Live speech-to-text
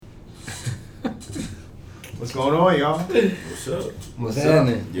What's going on, y'all? What's up? What's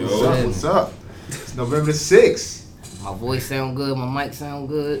happening? Yo. What's up? It's November the 6th. My voice sound good. My mic sound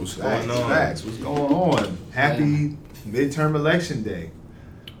good. What's going on? Facts. What's going on? Happy midterm election day.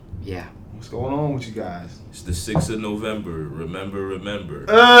 Yeah. What's going on with you guys? It's the 6th of November. Remember.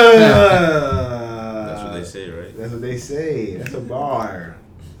 That's what they say, right? That's what they say. That's a bar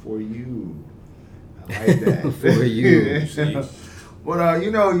for you. I like that. For you. But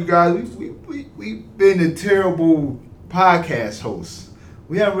you guys, we've been a terrible podcast hosts.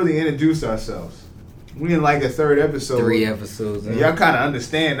 We haven't really introduced ourselves. We in like the third episode. 3 episodes. Y'all kind of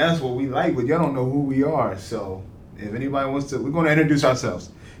understand that's what we like, but y'all don't know who we are. So if anybody wants to, we're going to introduce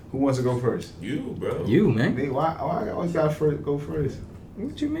ourselves. Who wants to go first? You, bro. You, man. Me? Why I always got to go first?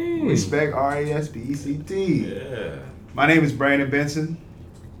 What you mean? Respect, RESPECT. Yeah. My name is Brandon Benson.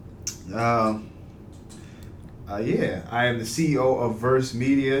 I am the CEO of Verse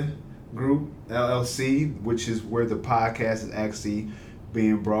Media Group, LLC, which is where the podcast is actually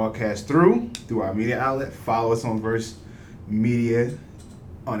being broadcast through our media outlet. Follow us on Verse Media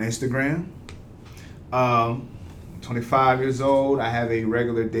on Instagram. 25 years old. I have a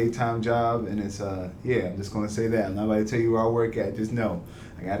regular daytime job, and it's I'm just gonna say that. I'm not going to tell you where I work at. Just know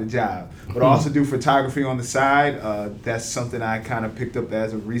I got a job. But I also do photography on the side. That's something I kind of picked up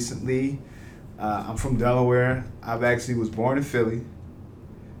as of recently. I'm from Delaware. I actually was born in Philly.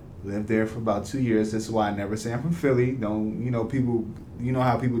 Lived there for about 2 years. This is why I never say I'm from Philly. People, you know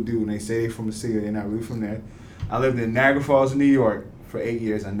how people do when they say they're from the city, they're not really from there. I lived in Niagara Falls, New York for 8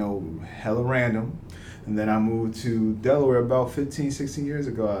 years. I know, hella random. And then I moved to Delaware about 15, 16 years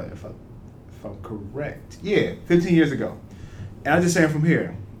ago, if I'm correct. Yeah, 15 years ago. And I just say I'm from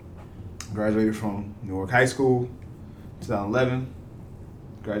here. Graduated from Newark High School, 2011.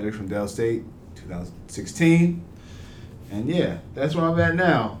 Graduated from Del State, 2016. And yeah, that's where I'm at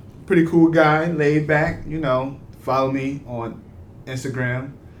now. Pretty cool guy, laid back, Follow me on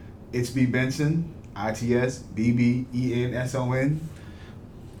Instagram. It's B Benson, ITSBBENSON.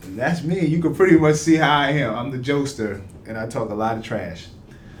 And that's me. You can pretty much see how I am. I'm the jokester, and I talk a lot of trash.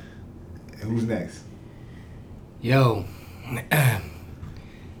 And who's next? Yo.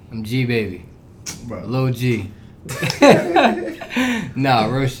 I'm G, baby. Bro. Lil G. Nah,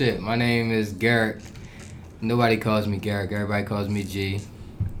 real shit. My name is Garrett. Nobody calls me Garrett. Everybody calls me G.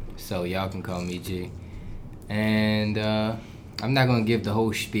 So y'all can call me G. And I'm not gonna give the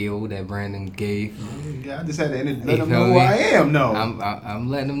whole spiel that Brandon gave. Yeah, I just had to let them know who I am. No, I'm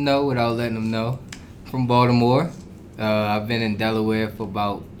letting them know without letting them know. From Baltimore. I've been in Delaware for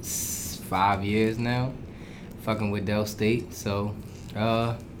about 5 years now, fucking with Del State. So,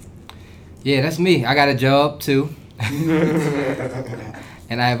 yeah, that's me. I got a job too,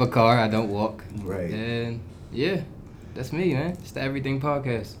 and I have a car. I don't walk. Right. And yeah, that's me, man. It's the Everything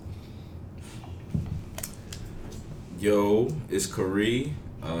Podcast. Yo, it's Kari.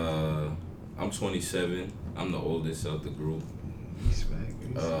 I'm 27. I'm the oldest of the group. Respect.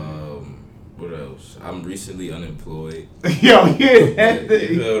 What else? I'm recently unemployed. Yo, yeah,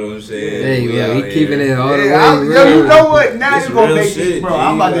 You know what I'm saying? Hey, We yo, out he here. keeping it all the way Yo, real. you know what? Now It's you're gonna real make me, shit, bro.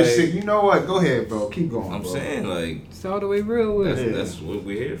 I'm about to like- shit. You know what? Go ahead, bro. Keep going. I'm bro. saying, like, It's all the way real with. Yeah. that's what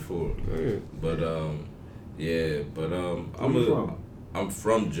we're here for. But Where I'm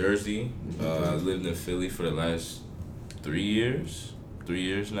from Jersey. I lived in Philly for the last 3 years. 3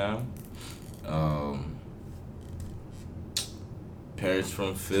 years now. Parents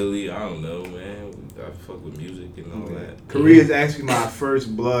from Philly. I don't know, man. I fuck with music and all that. Korea is actually my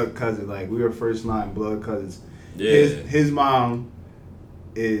first blood cousin. Like, we were first line blood cousins. Yeah. His mom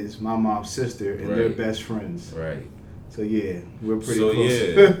is my mom's sister, and they're Right. best friends. Right. So yeah, we're pretty So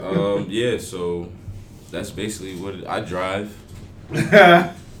close. so that's basically what I drive,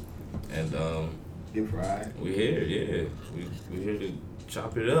 Yeah. and Get fried. we here, yeah. We here to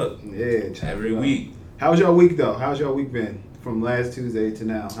chop it up Yeah. chop every it up. week. How's your week though? How's your week been from last Tuesday to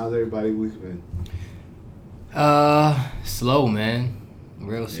now? How's everybody's week been? Slow, man.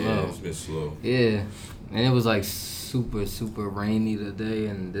 Real Yeah, slow. it's been slow. Yeah. And it was like super, super rainy today,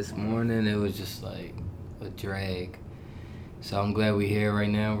 and this morning it was just like a drag. So I'm glad we're here right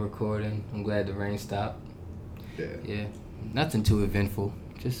now recording. I'm glad the rain stopped. Yeah. Yeah. Nothing too eventful.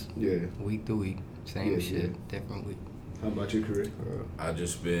 Just Yeah. week to week. Same Yeah, shit. yeah. Different week. How about your career? I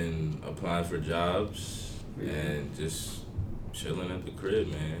just been applying for jobs Yeah. and just chilling at the crib,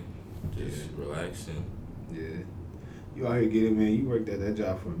 man. Just relaxing. Yeah. You out here getting, man. You worked at that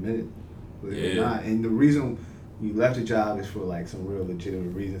job for a minute. Believe it or Yeah. not. And the reason you left the job is for like some real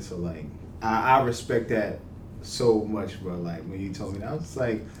legitimate reason. So like, I respect that so much, bro. Like when you told me that, I was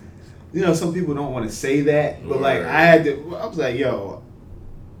like, some people don't want to say that, but like Right. I was like, yo,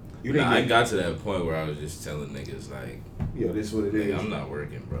 You didn't I got to that point where I was just telling niggas like, yo, this is what it is. I'm not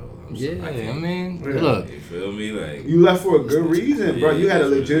working, bro. I mean, Yeah. look. You feel me? Like You left for a good reason, bro. Yeah, You had a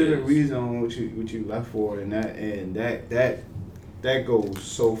that's what it legitimate is. reason on what you left for, and that goes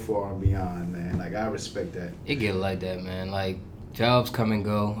so far and beyond, man. Like I respect that. It get like that, man. Like jobs come and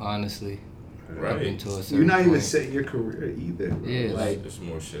go, honestly. Right. Up into a certain You're not even point. setting your career either. Bro. Yeah. Like there's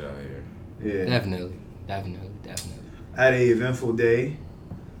more shit out here. yeah. Definitely. I had an eventful day.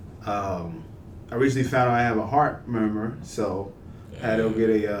 I recently found out I have a heart murmur, so I had to go get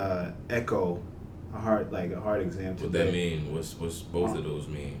a echo, a heart exam today. What that mean? What's both of those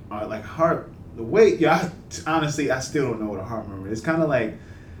mean? Like heart, the way, honestly, I still don't know what a heart murmur is. It's kind of like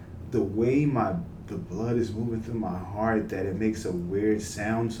the way the blood is moving through my heart that it makes a weird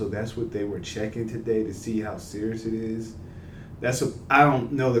sound. So that's what they were checking today to see how serious it is. I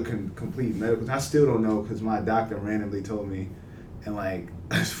don't know the complete medical. I still don't know because my doctor randomly told me, and like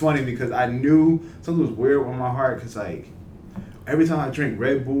it's funny because I knew something was weird with my heart because like every time I drink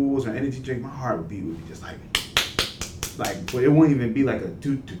Red Bulls or energy drink, my heart would be just like, but it wouldn't even be like a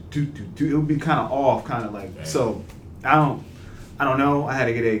toot toot toot toot toot. It would be kind of off, kind of like. So I don't know. I had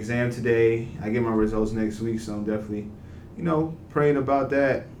to get an exam today. I get my results next week, so I'm definitely, praying about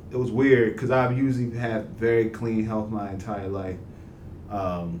that. It was weird because I've usually had very clean health my entire life.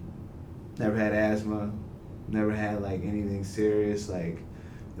 Never had asthma, never had like anything serious. Like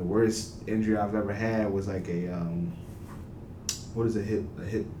the worst injury I've ever had was like a what is a hip?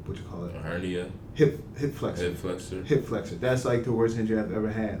 What you call it? A hernia. Hip flexor. Hip flexor. Hip flexor. That's like the worst injury I've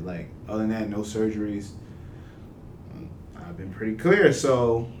ever had. Like other than that, no surgeries. I've been pretty clear.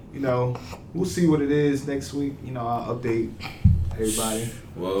 So we'll see what it is next week. I'll update everybody.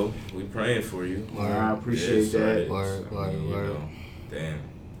 Well, we praying for you. I appreciate that. Word. Damn.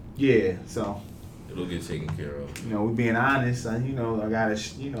 Yeah. So. It'll get taken care of. We're being honest. I gotta.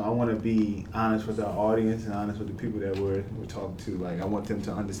 I want to be honest with our audience and honest with the people that we're talking to. Like, I want them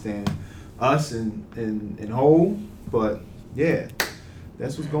to understand us and whole. But yeah,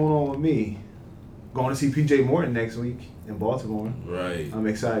 that's what's going on with me. Going to see PJ Morton next week in Baltimore. Right. I'm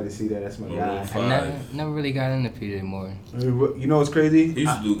excited to see that. That's my guy. I never really got into PJ Morton. You know what's crazy? He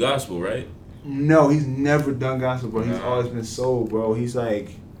used to do gospel, right? No, he's never done gospel, bro. He's always been soul, bro. He's like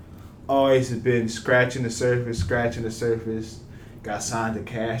always has been scratching the surface. Got signed to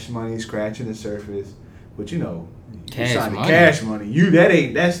Cash Money, scratching the surface. But Cash Money. Cash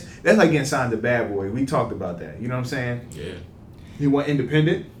Money. That's like getting signed to Bad Boy. We talked about that. You know what I'm saying? Yeah. He went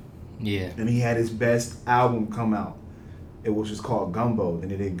independent. Yeah. And he had his best album come out. It was just called Gumbo. Then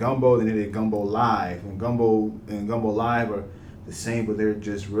they did Gumbo, then they did Gumbo Live. And Gumbo Live are the same, but they're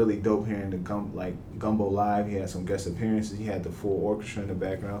just really dope hearing the Gumbo Live. He had some guest appearances. He had the full orchestra in the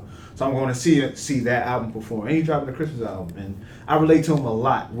background. So I'm going to see that album perform. And he's dropping the Christmas album. And I relate to him a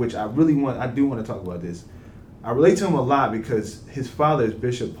lot, which I do want to talk about this. I relate to him a lot because his father is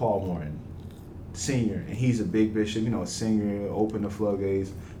Bishop Paul Morton, Sr., and he's a big bishop, a singer, open the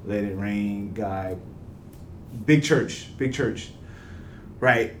floodgates, let it rain guy. Big church.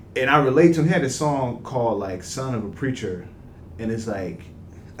 Right. And I relate to him. He had a song called like Son of a Preacher. And it's like,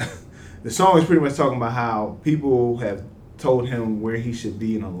 the song is pretty much talking about how people have told him where he should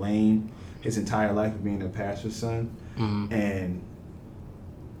be in a lane his entire life of being a pastor's son. Mm-hmm. And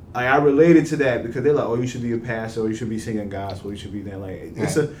I related to that because they're like, oh, you should be a pastor, or you should be singing gospel, you should be there. Like,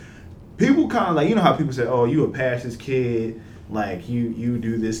 people kind of like, how people say, oh, you a pastor's kid, like you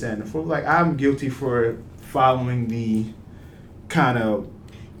do this, that, and the fourth. Like, I'm guilty for following the kind of.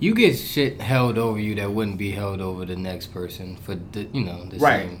 You get shit held over you that wouldn't be held over the next person for the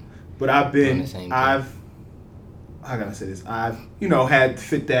right. Same. But how can I say this? I've had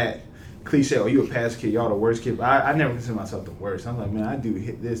fit that cliche. Oh, you a pastor kid? Y'all the worst kid. But I never consider myself the worst. I'm like, man, I do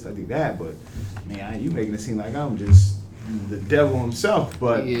hit this, I do that, but man, you making it seem like I'm just the devil himself.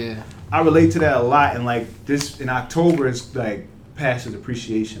 But yeah, I relate to that a lot. And like this in October is like Pastor's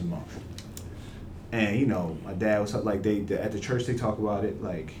Appreciation Month. And my dad was like they at the church they talk about it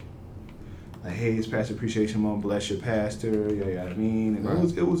like hey, it's Pastor Appreciation Month, bless your pastor, you know what I mean? And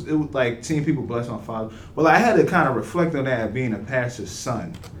right. it was like seeing people bless my father. Well, I had to kind of reflect on that being a pastor's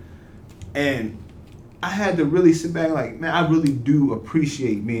son, and I had to really sit back like, man, I really do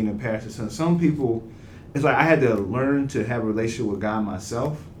appreciate being a pastor's son. Some people, it's like I had to learn to have a relationship with God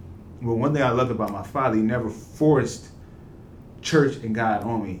myself. But one thing I loved about my father, he never forced church and God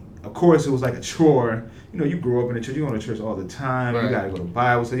on me. Of course, it was like a chore. You grew up in the church. You go to church all the time. Right. You got to go to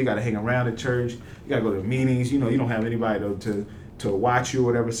Bible study. You got to hang around the church. You got to go to meetings. You don't have anybody to watch you or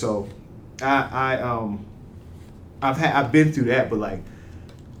whatever. So, I've been through that. But like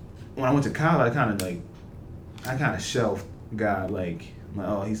when I went to college, I kind of shelved God. Like I'm like,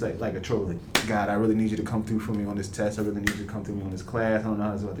 oh, he's like a troll. Like, God, I really need you to come through for me on this test. I really need you to come through me on this class. I don't know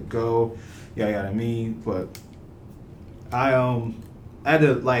how it's about to go. Yeah, you know what I mean? But I had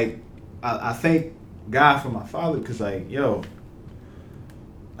to, like, I thank God for my father because, like, yo,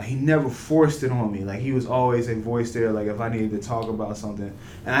 he never forced it on me. Like, he was always a voice there, like, if I needed to talk about something.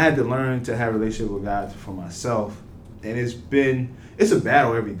 And I had to learn to have a relationship with God for myself. And it's a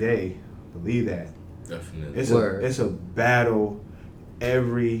battle every day. Believe that. Definitely. It's a battle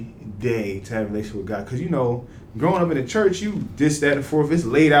every day to have a relationship with God. Because, you know, growing up in the church, you this, that, and fourth. It's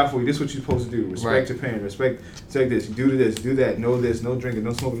laid out for you. This is what you're supposed to do. Respect your parents. Respect this. Do this. Do that. Know this. No drinking.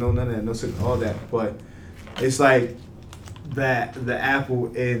 No smoking. No none of that. No sick. All that. But it's like that the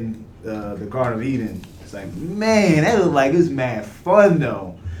apple in the Garden of Eden. It's like, man, that looked like it's mad fun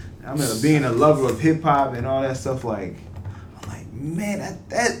though. I remember being a lover of hip hop and all that stuff. Like, I'm like, man,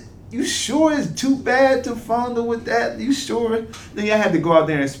 that you sure it's too bad to fondle with that? You sure? Then I had to go out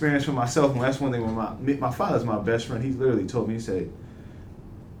there and experience for myself. And that's one thing when my father's my best friend. He literally told me, he said,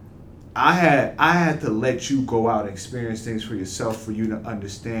 I had to let you go out and experience things for yourself for you to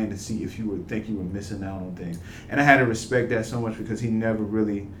understand and see if you would think you were missing out on things. And I had to respect that so much because he never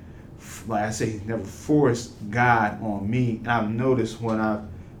really, like I say, he never forced God on me. And I've noticed when I've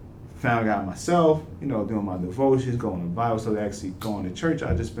found God myself, you know, doing my devotions, going to Bible study, actually going to church,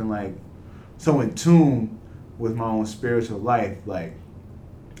 I've just been like so in tune with my own spiritual life. Like,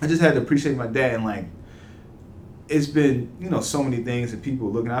 I just had to appreciate my dad and like, it's been, you know, so many things that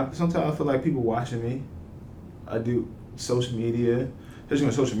people looking at. Sometimes I feel like people watching me. I do social media, especially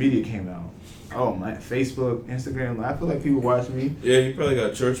when social media came out. Oh man, Facebook, Instagram. I feel like people watching me. Yeah, you probably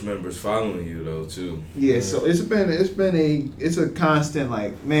got church members following you though too. Yeah, so it's a constant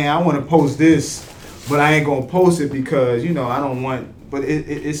like, man, I want to post this, but I ain't gonna post it because, you know, I don't want. But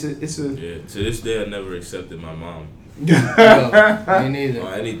it's a. Yeah, to this day I never accepted my mom. Me neither.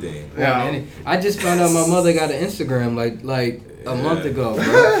 Or anything. Yeah. I just found out my mother got an Instagram like a month ago,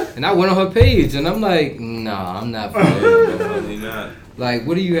 bro. And I went on her page and I'm like, nah, I'm not Probably not. Like,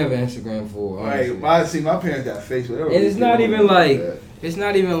 what do you have an Instagram for? Right, my parents got Facebook. And it's not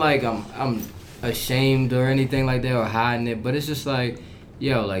even like I'm ashamed or anything like that or hiding it, but it's just like,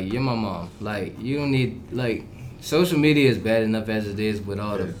 yo, like you're my mom. Like you don't need like social media is bad enough as it is with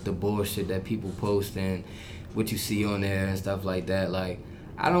all the bullshit that people post and what you see on there and stuff like that. Like,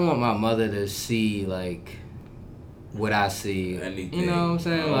 I don't want my mother to see like what I see. Anything. You know what I'm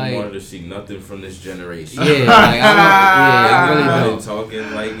saying? I don't like, want her to see nothing from this generation. Yeah, like I really I don't. ain't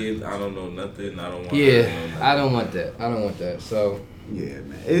talking like it. I don't know nothing. I don't want. Yeah, I don't want that. I don't want that. So. Yeah,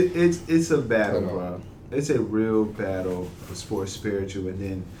 man. It's a battle, bro. It's a real battle for sports spiritual, and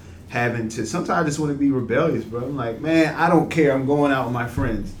then having to. Sometimes I just want to be rebellious, bro. I'm like, man, I don't care. I'm going out with my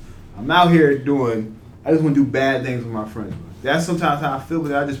friends. I'm out here doing. I just want to do bad things with my friends. Bro. That's sometimes how I feel,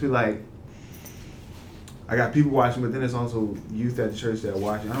 but I just be like, I got people watching, but then there's also youth at the church that are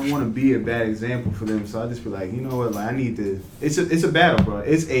watching. I don't want to be a bad example for them, so I just be like, you know what? Like, I need to. It's a battle, bro.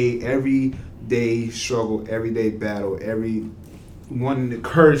 It's a everyday struggle, everyday battle, every one to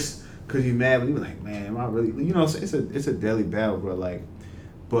curse because you're mad, but you be like, man, am I really? You know, it's a daily battle, bro. Like,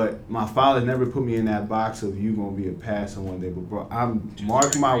 but my father never put me in that box of you gonna be a pastor one day. But bro,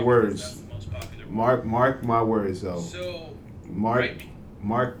 mark my words. Mark my words, though. Mark,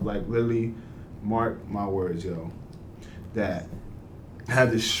 like literally, mark my words, yo. That I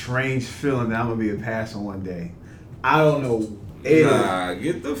have this strange feeling that I'm gonna be a pastor one day. I don't know. Nah,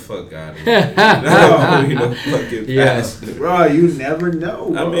 get the fuck out of here. No, you know, fucking pastor. Bro, you never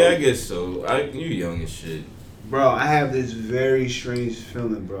know, bro. I mean, I guess so. You young as shit. Bro, I have this very strange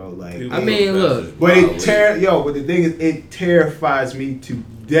feeling, bro. Like, People look. But but the thing is, it terrifies me to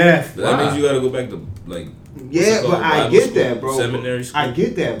death. That means you gotta go back to, like, yeah, but I get that, bro. Seminary school. I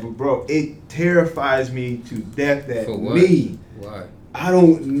get that, but bro, it terrifies me to death that For what? me. Why? I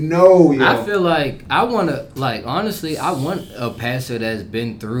don't know, yo. I feel like I want to, like, honestly, I want a pastor that's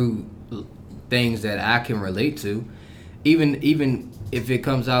been through things that I can relate to. Even if it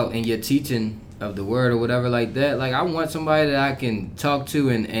comes out in your teaching of the word or whatever like that, like, I want somebody that I can talk to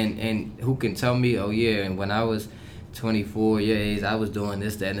and who can tell me, oh, yeah, and when I was 24 years, I was doing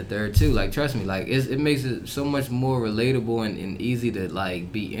this, that, and the third, too. Like, trust me, like, it makes it so much more relatable and easy to,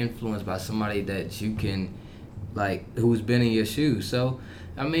 like, be influenced by somebody that you can, like, who's been in your shoes. So,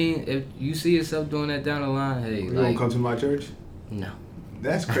 I mean, if you see yourself doing that down the line, hey, you like, gonna come to my church? No.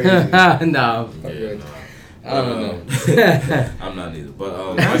 That's crazy. No. Yeah, I don't know. I'm not either.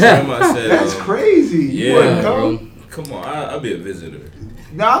 But my grandma said, That's crazy. You yeah, wouldn't come? Come on, I'll be a visitor.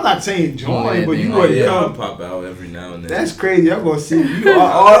 No, I'm not saying join, but you Oh, wouldn't I'll come. pop out every now and then. That's crazy. I'm gonna see you.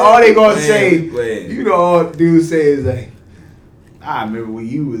 All they gonna say, Man. you know, all dudes say is like, I remember when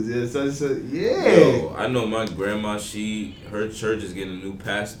you was there. So yeah. Yo, I know my grandma. Her church is getting a new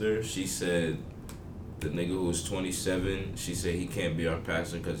pastor. She said the nigga who was 27. She said he can't be our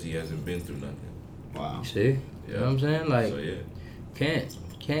pastor because he hasn't been through nothing. Wow. See, you know what I'm saying? Like, so, yeah.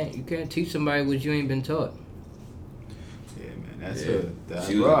 you can't teach somebody what you ain't been taught. Yeah, man, that's Yeah. it.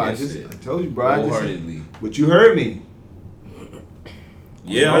 She was Bro, against it. I told you, bro. Wholeheartedly. But you heard me.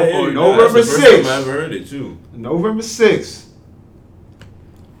 Yeah, I hear you. November That's the first 6th. time I ever heard it too. November 6th.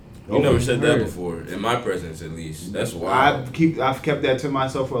 You never said that before, in my presence at least. That's wild. I've kept that to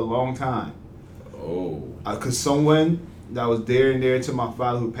myself for a long time. Oh. Cause someone that was there and there to my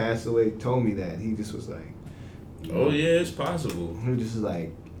father who passed away told me that. He just was like, Oh yeah, it's possible. He just was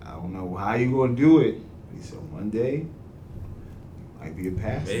like, I don't know how you gonna do it. He said one day, you might be a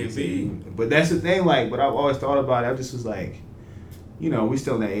pastor. Maybe. But that's the thing. Like, what I've always thought about it, I just was like, you know, we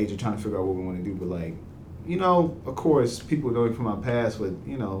still in that age of trying to figure out what we want to do. But like, you know, of course, people know me from my past, but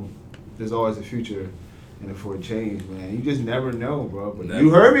you know, there's always a future and for a change, man. You just never know, bro. But you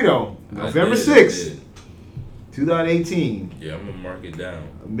heard me though. November 6th, 2018. Yeah, I'm gonna mark it down.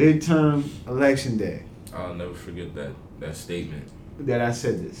 Midterm election day. I'll never forget that statement. That I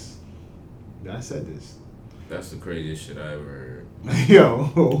said this. That's the craziest shit I ever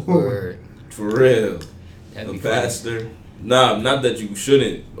Yo. Word. heard. For real. That'd A be pastor. Nah, not that you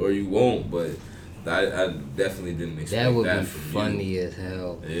shouldn't or you won't, but I definitely didn't expect That would that be from funny you. as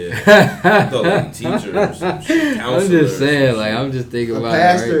hell. Yeah. I thought like a teacher or some shit. I'm just saying, like, I'm just thinking A about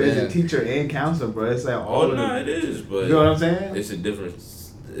pastor it right is now. a teacher and counselor, bro. It's like all Oh of no, them. it is, but You know what I'm saying? it's a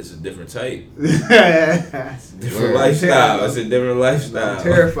different type. I'm Different Word. lifestyle. It's a different lifestyle.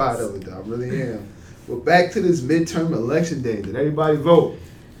 terrified of it, though. I really am. Well, back to this midterm election day. Did everybody vote?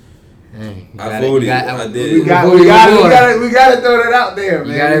 Hey, you I got it, voted. you got- I did. We got to throw that out there,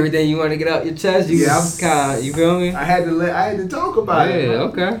 man. You got everything you want to get out your chest. You Yeah, just kind of, you feel me? I had to talk about it. Yeah,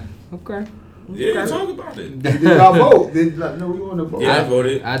 man. okay. Yeah, talk about it. Did y'all vote? No, we want to vote. Yeah, I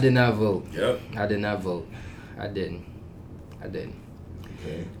voted. I did not vote. Yep. I did not vote. I didn't.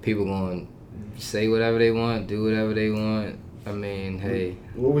 Okay. People going to say whatever they want, do whatever they want. I mean, hey.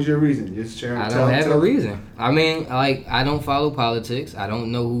 What was your reason? Just sharing. I don't have a reason. I mean, like, I don't follow politics. I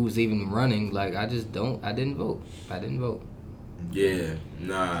don't know who's even running. Like, I just don't. I didn't vote. Yeah,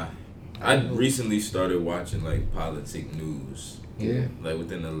 nah. I recently started watching like politic news. Yeah. Like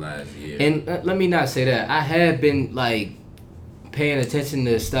within the last year. And let me not say that. I have been, like, paying attention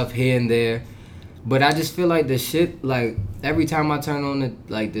to stuff here and there. But I just feel like the shit, like, every time I turn on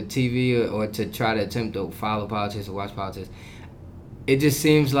the TV or to try to attempt to follow politics or watch politics, it just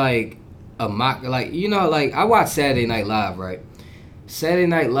seems like a mock, like, you know, like, I watch Saturday Night Live, right? Saturday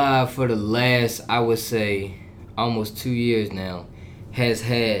Night Live for the last, I would say, almost 2 years now, has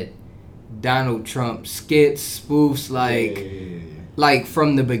had Donald Trump skits, spoofs, like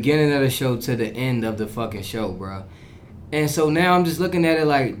from the beginning of the show to the end of the fucking show, bro. And so now I'm just looking at it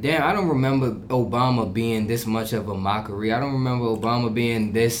like, damn, I don't remember Obama being this much of a mockery. I don't remember Obama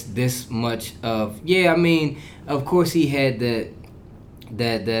being this much of, yeah, I mean, of course he had that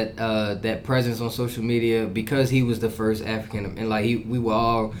presence on social media because he was the first African, and like we were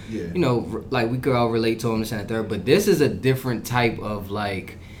all, you know, like we could all relate to him this and that third. But this is a different type of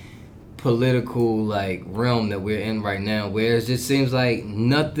like political like realm that we're in right now, where it just seems like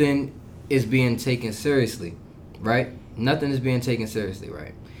nothing is being taken seriously, right? Nothing is being taken seriously,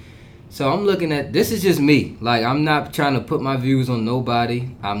 right? So I'm looking at, this is just me. Like, I'm not trying to put my views on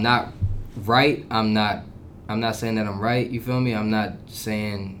nobody. I'm not right. I'm not saying that I'm right. You feel me? I'm not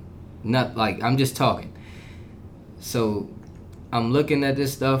saying I'm just talking. So I'm looking at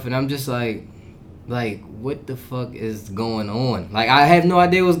this stuff and I'm just like, what the fuck is going on? Like, I have no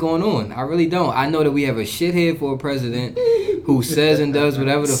idea what's going on. I really don't. I know that we have a shithead for a president who says and does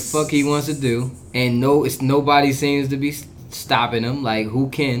whatever the fuck he wants to do, and nobody seems to be stopping him. Like, who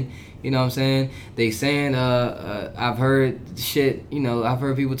can? You know what I'm saying? They saying, I've heard shit, you know, I've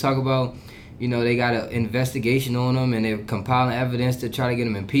heard people talk about, you know, they got an investigation on him and they're compiling evidence to try to get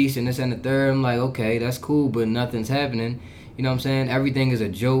him impeached and this and the third. I'm like, okay, that's cool, but nothing's happening. You know what I'm saying? Everything is a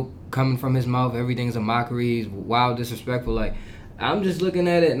joke coming from his mouth. Everything's a mockery. He's wild, disrespectful. Like, I'm just looking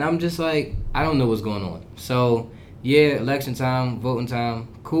at it and I'm just like, I don't know what's going on. So, yeah, election time, voting time,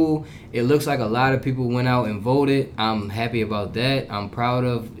 cool. It looks like a lot of people went out and voted. I'm happy about that. I'm proud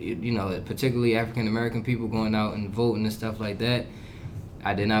of, you know, particularly African American people going out and voting and stuff like that.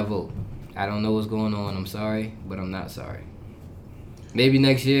 I did not vote. I don't know what's going on. I'm sorry, but I'm not sorry. Maybe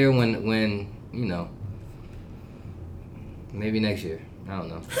next year when you know, maybe next year. I don't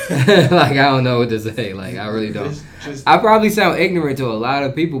know. Like, I don't know what to say. Like, I really don't. I probably sound ignorant to a lot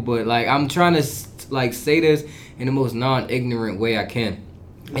of people, but, like, I'm trying to, like, say this in the most non-ignorant way I can.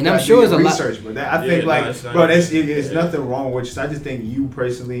 And You I'm gotta sure do it's a your lot. research, but I think it's not- bro, it's nothing wrong with it. I just think you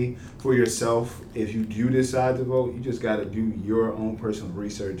personally, for yourself, if you do decide to vote, you just got to do your own personal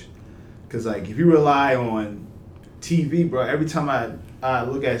research. Because like if you rely on TV, bro, every time I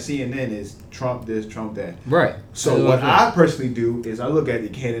look at CNN, it's Trump this, Trump that. Right. So That's what I'm saying. I personally do is I look at the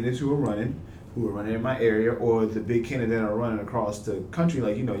candidates who are running in my area, or the big candidates that are running across the country.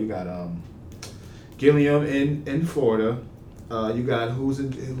 Like you got Gilliam in Florida. You got who's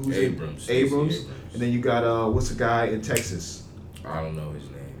Abrams. Abrams, and then you got what's the guy in Texas? I don't know his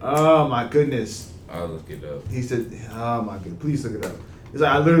name. Oh my goodness, I'll look it up. he said, oh my goodness, please look it up. It's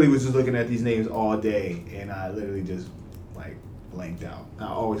like I literally was just looking at these names all day, and I literally just like blanked out. I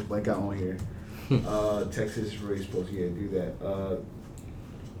always blank out on here. Texas is really supposed to do that.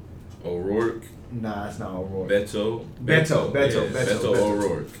 O'Rourke. Nah, it's not O'Rourke. Beto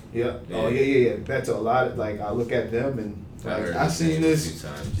O'Rourke. Yeah. Oh yeah. Beto. A lot of I look at them and I seen this.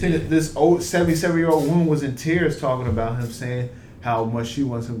 This old 77-year-old woman was in tears talking about him, saying how much she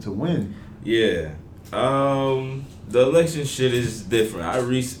wants him to win. Yeah. The election shit is different.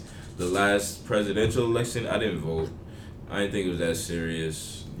 The last presidential election, I didn't vote. I didn't think it was that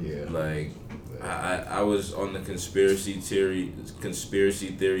serious. Yeah. Like, I was on the conspiracy theory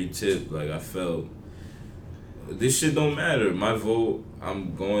tip. Like, I felt this shit don't matter. My vote,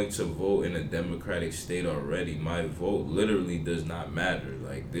 I'm going to vote in a Democratic state already. My vote literally does not matter.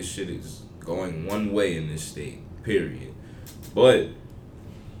 Like, this shit is going one way in this state, period. But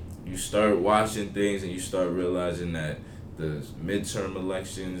you start watching things and you start realizing that the midterm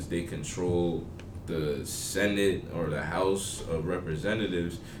elections, they control the Senate or the House of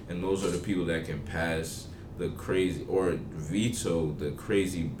Representatives, and those are the people that can pass the crazy or veto the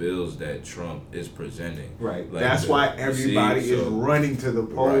crazy bills that Trump is presenting. Right. That's why everybody is running to the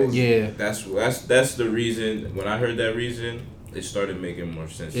polls. Right. Yeah. That's the reason. When I heard that reason, it started making more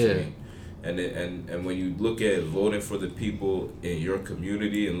sense to me. And when you look at voting for the people in your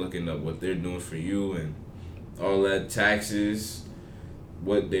community and looking at what they're doing for you and all that, taxes,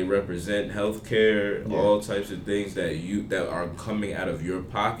 what they represent, healthcare, all types of things that are coming out of your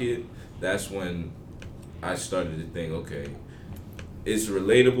pocket, that's when I started to think, okay, it's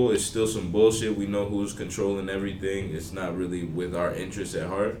relatable, it's still some bullshit, we know who's controlling everything, it's not really with our interests at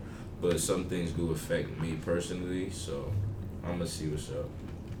heart, but some things do affect me personally, so I'm gonna see what's up.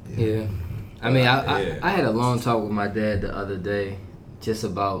 Yeah. I mean, I had a long talk with my dad the other day just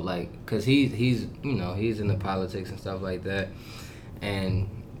about, like, because he's in the politics and stuff like that, and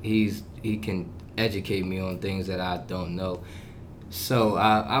he can educate me on things that I don't know. So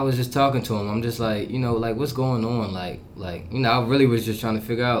I was just talking to him. I'm just like, what's going on? I really was just trying to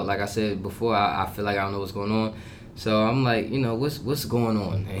figure out, like I said before, I feel like I don't know what's going on. So I'm like, what's going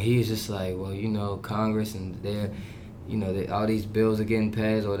on? And he's just like, well, Congress and they're, all these bills are getting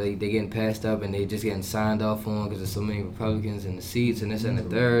passed, or they getting passed up, and they just getting signed off on because there's so many Republicans in the seats and this and the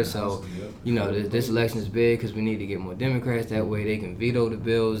third. So, this election is big because we need to get more Democrats. That way they can veto the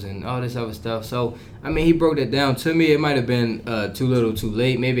bills and all this other stuff. So, I mean, he broke that down to me. It might have been too little, too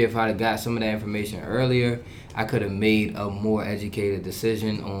late. Maybe if I'd have got some of that information earlier, I could have made a more educated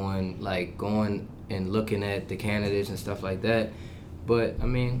decision on, like, going and looking at the candidates and stuff like that. But, I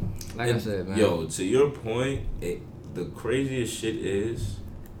mean, I said, man. Yo, to your point, the craziest shit is,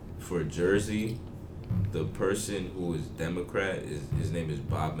 for Jersey, the person who is Democrat, his name is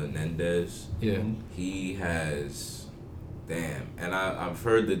Bob Menendez. Yeah. He has, and I've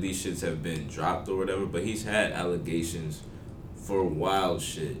heard that these shits have been dropped or whatever, but he's had allegations for wild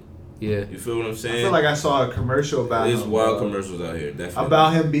shit. Yeah. You feel what I'm saying? I feel like I saw a commercial about There's him. wild commercials out here, definitely.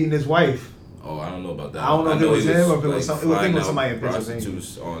 About him beating his wife. Oh, I don't know about that. I don't know if it was him or if it was something. I think it was somebody in prostitutes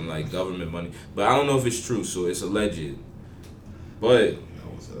Pennsylvania on like government money, but I don't know if it's true. So it's alleged. But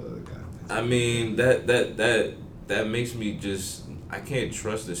I mean that makes me just, I can't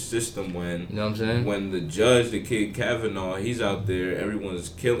trust the system when, you know what I'm saying? When the judge, the kid Kavanaugh, he's out there, everyone's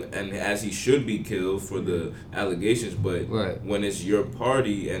killed, and as he should be killed for the allegations. But when it's your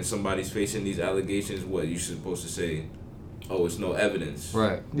party and somebody's facing these allegations, what you supposed to say? Oh, it's no evidence.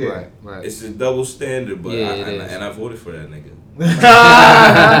 Right. It's a double standard, but I voted for that nigga.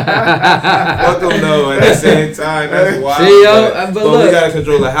 Fuck him though. At the same time, that's wild. See, but look, we gotta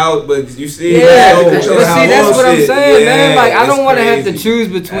control the house. But you see, that's what I'm saying, man. Like, I don't want to have to choose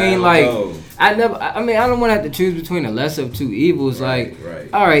between I don't want to have to choose between the lesser of two evils. Right.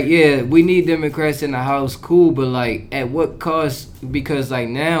 All right, yeah, we need Democrats in the House, cool, but like, at what cost? Because like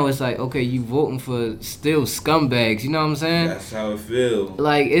now it's like, okay, you voting for still scumbags. You know what I'm saying? That's how it feels.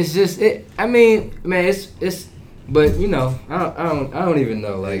 Like, it's just it. I mean, man, it's. But I don't even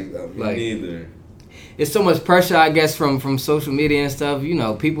know. Like neither. it's so much pressure, I guess, from social media and stuff. You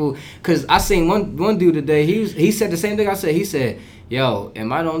know, people. Because I seen one dude today. He said the same thing I said. He said, "Yo,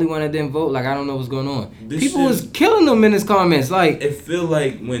 am I the only one that didn't vote? Like, I don't know what's going on." People was killing them in his comments. Like, it feel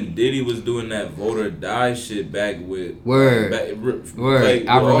like when Diddy was doing that vote or die shit back with Word. Like,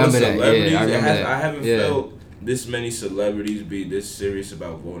 I remember that. Celebrities, Yeah, I remember that. I haven't felt this many celebrities be this serious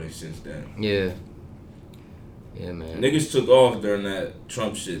about voting since then. Yeah. Yeah, man. Niggas took off during that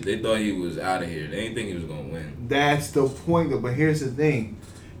Trump shit. They thought he was out of here. They didn't think he was gonna win. That's the point, though. But here's the thing: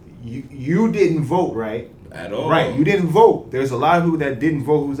 you didn't vote, right? At all. Right, you didn't vote. There's a lot of people that didn't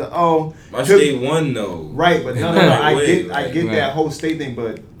vote who's like, oh, my state won though. Right, but no. I get right. that whole state thing,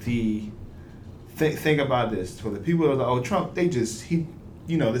 but think about this: for the people that are like, oh, Trump, this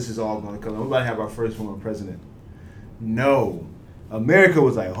is all going to come. We're about to have our first woman president. No, America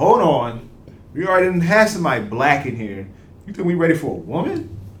was like, hold on, we already didn't have somebody black in here. You think we ready for a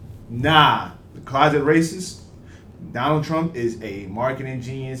woman? Nah, the closet racist. Donald Trump is a marketing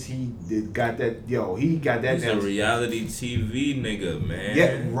genius. He got that. He got that. He's a reality TV nigga, man.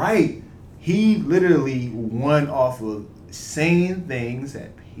 Yeah, right. He literally won off of saying things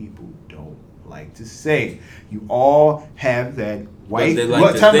that people don't like to say. You all have that white. They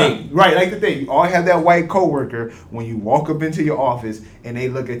like to think. Right, like the thing. You all have that white coworker when you walk up into your office and they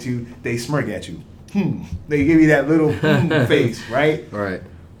look at you, they smirk at you. They give you that little face, right? Right.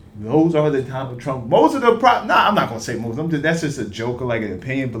 Those are the Donald Trump. Most of the I'm not gonna say most. That's just a joke or like an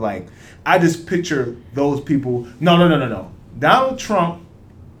opinion. But like, I just picture those people. No. Donald Trump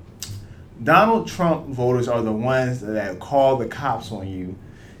voters are the ones that call the cops on you,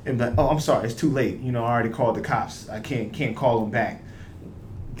 and be like, oh, I'm sorry, it's too late. I already called the cops. I can't call them back.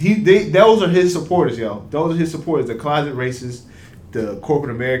 Those are his supporters, yo. Those are his supporters. The closet racists, the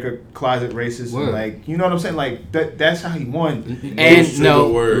corporate America closet racists, like, you know what I'm saying? Like that's how he won. And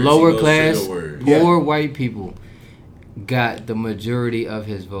lower class, poor white people got the majority of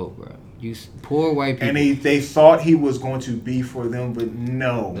his vote, bro. Poor white people. And they thought he was going to be for them, but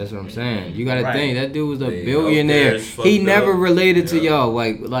no. That's what I'm saying. You gotta think that dude was a billionaire. He never related to y'all.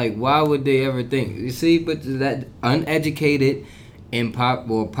 Like why would they ever think? You see, but that uneducated in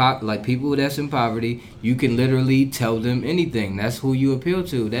like people that's in poverty, you can literally tell them anything. That's who you appeal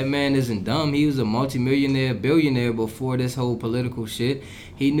to. That man isn't dumb. He was a multimillionaire, billionaire before this whole political shit.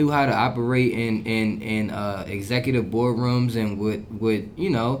 He knew how to operate in executive boardrooms and with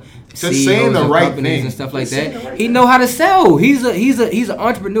just saying the right companies thing and stuff like that. He know how to sell. He's an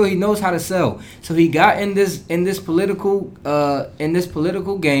entrepreneur. He knows how to sell. So he got in this political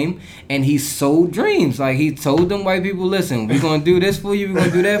game, and he sold dreams. Like, he told them white people, listen, we're gonna do this for you. We're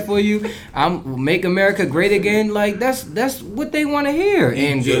gonna do that for you. I'm make America great again. Like, that's what they want to hear,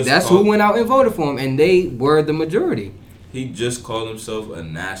 and that's who went out and voted for him, and they were the majority. He just called himself a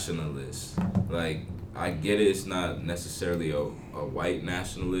nationalist. Like, I get it, it's not necessarily a white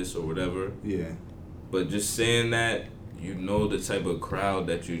nationalist or whatever. Yeah. But just saying that, the type of crowd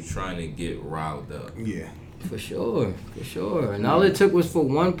that you're trying to get riled up. Yeah. For sure. And all it took was for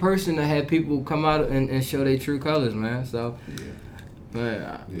one person to have people come out and show their true colors, man. So,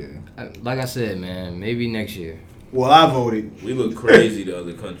 like I said, man, maybe next year. Well, I voted. We look crazy to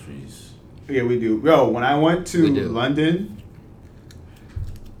other countries. Yeah, we do. Yo, when I went to London,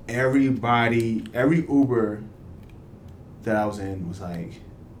 every Uber that I was in was like,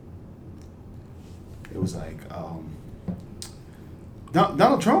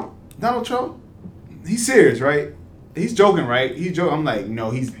 Donald Trump, he's serious, right? He's joking, right? I'm like, no,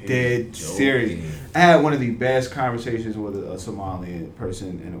 he's dead serious. I had one of the best conversations with a Somali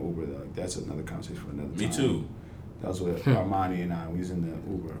person in an Uber. Like, that's another conversation for another time. Me too. That was with Armani and I. We was in the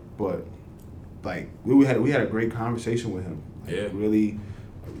Uber, but like we had a great conversation with him. Like, yeah. Really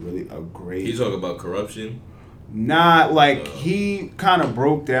a great. He talking about corruption. Not like he kind of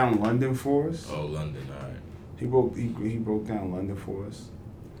broke down London for us. Oh, London, all right. He broke down London for us,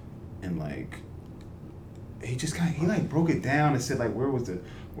 and like he just broke it down and said like where was the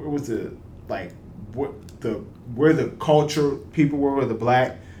like where the culture people were the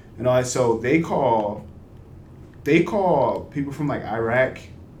black and all that. So they call people from like Iraq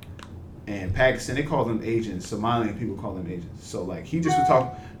and Pakistan, they call them Asians. Somalian people call them Asians. So like he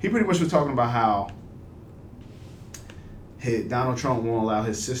pretty much was talking about how Donald Trump won't allow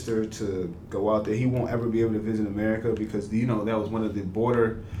his sister to go out there. He won't ever be able to visit America because that was one of the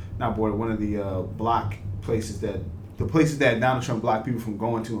one of the block places that Donald Trump blocked people from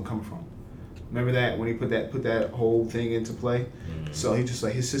going to and coming from. Remember that when he put that whole thing into play? Mm-hmm. So he just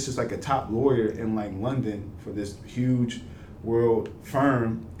like his sister's like a top lawyer in like London for this huge world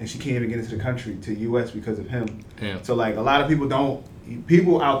firm, and she can't even get into the country to U.S. because of him. Yeah. So like a lot of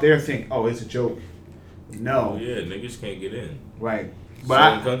people out there think, oh, it's a joke. No. Oh, yeah, niggas can't get in. Right.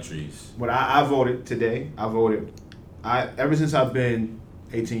 Certain countries. But I voted today. I voted. Ever since I've been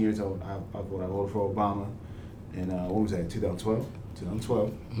 18 years old, I voted. I voted for Obama. And what was that? 2012. 2012.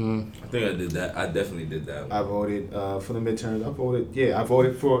 Mm-hmm. I think I did that. I definitely did that one. I voted for the midterms. I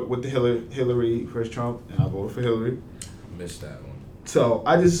voted for with the Hillary versus Trump, and I voted for Hillary. Missed that one. So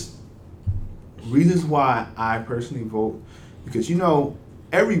reasons why I personally vote, because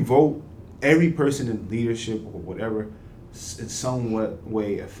every vote, every person in leadership or whatever, in some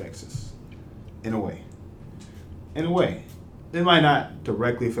way affects us, in a way. It might not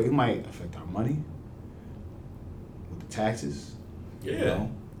directly affect. It might affect our money, with the taxes. Yeah.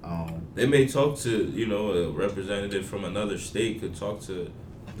 They may talk to, a representative from another state could talk to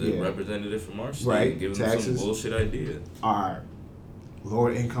the representative from our state and give them some bullshit idea. Our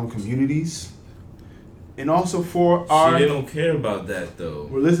lower income communities. And also for our... See, they don't care about that, though.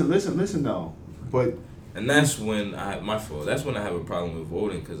 Well, listen, though. But... And that's when my fault. That's when I have a problem with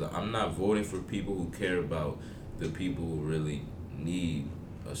voting, because I'm not voting for people who care about the people who really need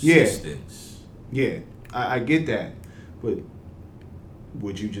assistance. Yeah, I get that. But...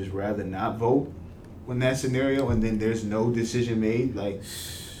 would you just rather not vote in that scenario and then there's no decision made? Like,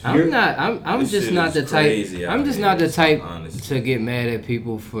 I'm just not the type. I'm just not the type honestly. to get mad at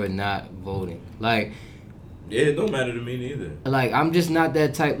people for not voting. Like, yeah, it don't matter to me neither. Like, I'm just not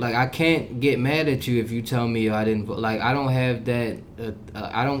that type. Like, I can't get mad at you if you tell me I didn't vote. Like, I don't have that.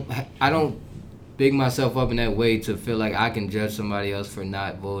 I don't big myself up in that way to feel like I can judge somebody else for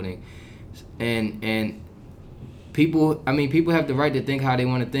not voting. And people have the right to think how they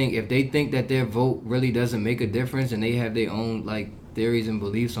want to think. If they think that their vote really doesn't make a difference and they have their own theories and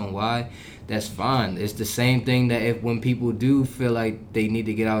beliefs on why, that's fine. It's the same thing that when people do feel like they need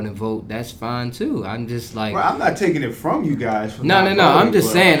to get out and vote, that's fine too. I'm just like, I'm not taking it from you guys. No. I'm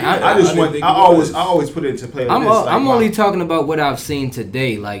just saying. I always put it into play. I'm only talking about what I've seen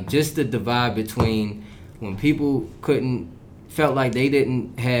today. Like, just the divide between when people felt like they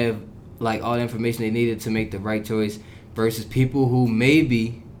didn't have all the information they needed to make the right choice versus people who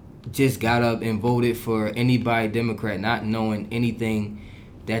maybe just got up and voted for anybody Democrat, not knowing anything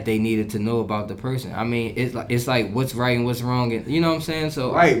that they needed to know about the person. I mean, it's like what's right and what's wrong, and you know what I'm saying.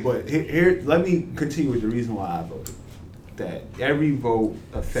 So right, but here let me continue with the reason why I voted. That every vote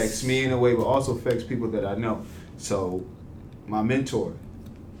affects me in a way, but also affects people that I know. So, my mentor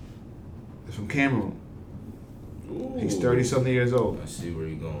is from Cameroon. Ooh. He's 30-something years old. I see where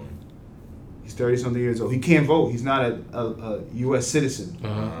you're going. He's 30-something years old. He can't vote. He's not a U.S. citizen.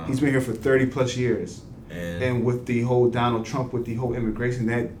 Uh-huh. He's been here for 30-plus years. And with the whole Donald Trump, with the whole immigration,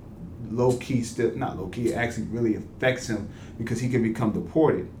 that low-key, not low-key, it actually really affects him because he can become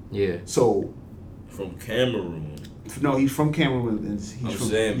deported. Yeah. So... From Cameroon. No, he's from Cameroon.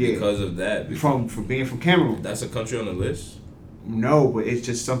 Because of that. From being from Cameroon. That's a country on the list? No, but it's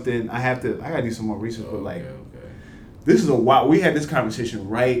just something I gotta do some more research. But Okay. this is a while. We had this conversation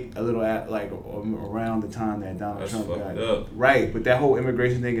right a little at around the time that Donald Trump got up. Right. But that whole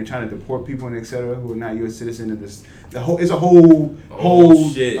immigration thing and trying to deport people and etc. who are not U.S. citizens, and it's a whole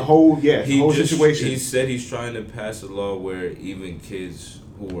situation. He said he's trying to pass a law where even kids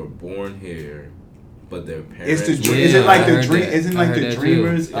who were born here, but their parents. Isn't like the dream? Isn't like the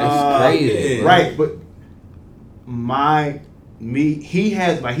dreamers? It's crazy. Right, but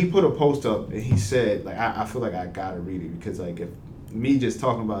he put a post up and he said I feel like I gotta read it because if me just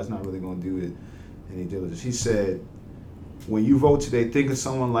talking about it's not really gonna do it any diligence. He said, when you vote today, think of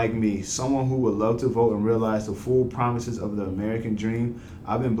someone like me, someone who would love to vote and realize the full promises of the American dream.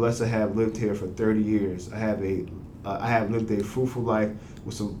 I've been blessed to have lived here for 30 years. I have lived a fruitful life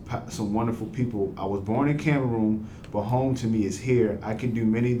with some wonderful people. I was born in Cameroon, but home to me is here. I can do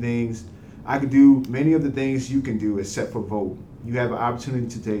many things. I could do many of the things you can do except for vote. You have an opportunity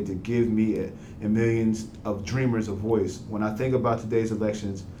today to give me and millions of dreamers a voice. When I think about today's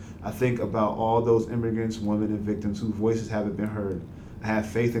elections, I think about all those immigrants, women, and victims whose voices haven't been heard. I have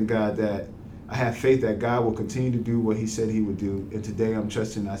faith that God will continue to do what he said he would do. And today I'm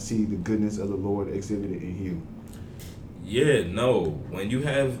trusting I see the goodness of the Lord exhibited in you. Yeah, no.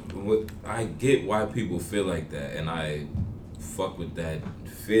 I get why people feel like that, and I fuck with that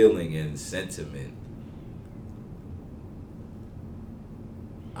feeling and sentiment.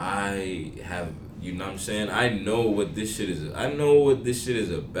 I have, you know what I'm saying? I know what this shit is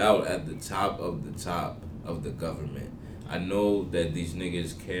about at the top of the government. I know that these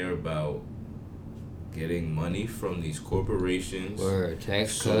niggas care about getting money from these corporations. Or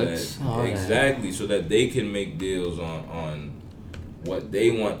tax cuts. Exactly, so that they can make deals on what they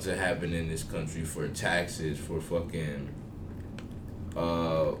want to happen in this country for taxes, for fucking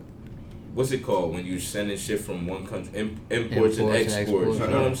what's it called when you sending shit from one country, imports and exports. You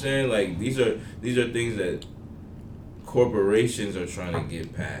know what I'm saying? Like these are things that corporations are trying to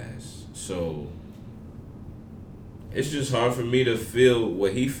get past. So it's just hard for me to feel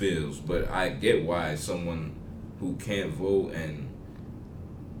what he feels, but I get why someone who can't vote and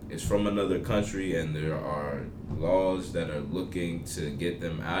is from another country and there are laws that are looking to get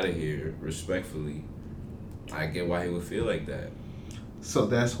them out of here respectfully, I get why he would feel like that. So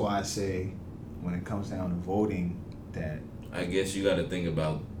that's why I say when it comes down to voting that I guess you got to think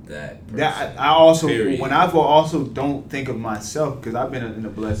about that person, that I also period. When I vote, also don't think of myself because I've been in a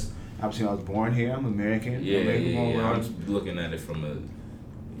blessed. Obviously, I was born here. I'm American. Yeah. I'm I'm looking at it from a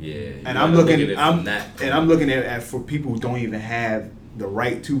and I'm looking at for people who don't even have the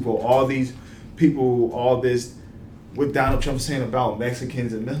right to vote. All these people, all this, what Donald Trump saying about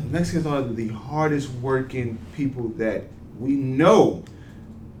Mexicans, and Mexicans are the hardest working people that we know.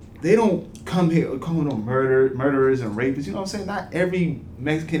 They don't come here calling them murderers and rapists. You know what I'm saying? Not every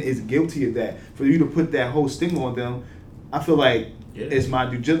Mexican is guilty of that. For you to put that whole stigma on them, I feel like it's my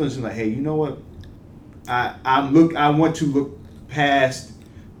due diligence. Like, hey, you know what? I want to look past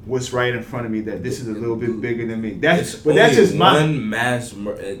what's right in front of me. That this is a little bit bigger than me. That's just one mass.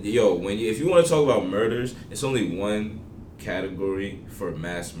 If you want to talk about murders, it's only one category for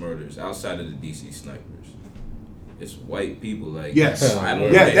mass murders outside of the DC snipers. It's white people. Like yes, I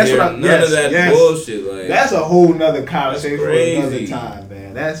don't that's hear what none of that bullshit. Like that's a whole nother conversation for another time,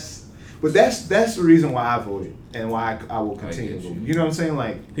 man. That's the reason why I voted and why I will continue to vote. You know what I'm saying?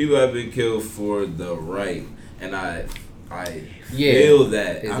 Like people have been killed for the right, and I feel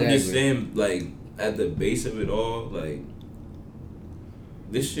that. Exactly. I'm just saying, like at the base of it all, like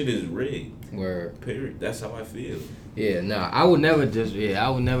this shit is rigged. Word. Period. That's how I feel. Yeah, no, I would never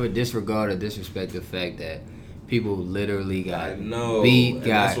disregard or disrespect the fact that people literally got beat,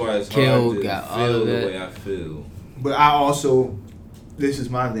 got killed, got all of that. The way I feel. But I also, this is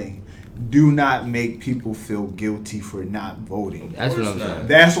my thing. Do not make people feel guilty for not voting. That's what I'm saying.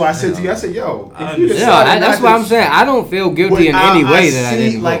 That's why I said to you, I said, yo. That's what I'm saying. I don't feel guilty in any way that I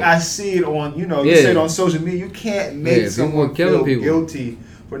didn't vote. Like I see it on, you say it on social media. You can't make someone feel guilty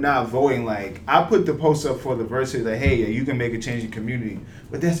for not voting. Like I put the post up for the verse that, hey, you can make a change in your community.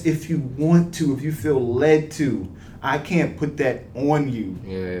 But that's if you want to, if you feel led to. I can't put that on you.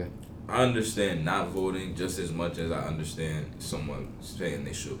 Yeah. I understand not voting just as much as I understand someone saying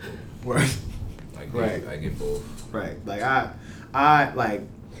they should vote. Right. Like, I get both. Right. Like I like,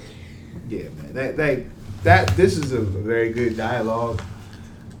 yeah, man. That this is a very good dialogue.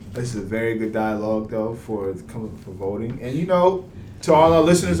 This is a very good dialogue though for voting. And to all our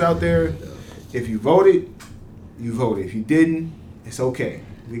listeners out there, if you voted, you voted. If you didn't, it's okay.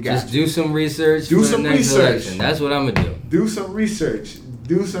 We got just do some research. Do some research. Election. That's what I'm gonna do. Do some research.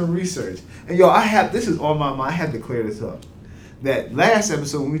 And this is on my mind. I had to clear this up. That last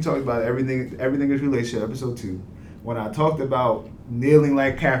episode when we talked about everything is relationship, episode 2, when I talked about kneeling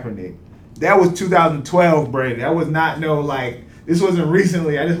like Kaepernick, that was 2012, Brandon. That was not this wasn't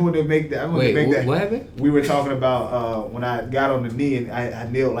recently. I just wanted to make that. What happened? We were talking about when I got on the knee and I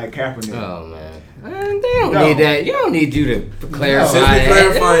kneeled like Kaepernick. Oh man. They don't need that. You don't need you to clarify. Since we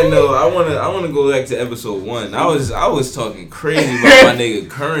clarifying though, I wanna go back to episode 1. I was talking crazy about my nigga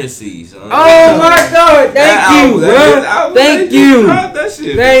Currency. Son. Oh my God! Thank you,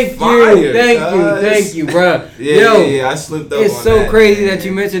 thank you, bro. Yeah, I slipped up. It's on so that, crazy that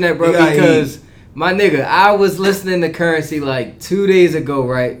you mentioned that, bro, because. My nigga, I was listening to Currency 2 days ago,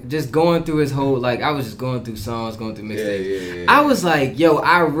 right? Just going through his whole, I was just going through songs, going through mixtapes. I was like, yo,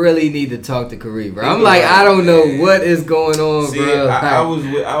 I really need to talk to Kareem, bro. I'm like, I don't know what is going on, bro. I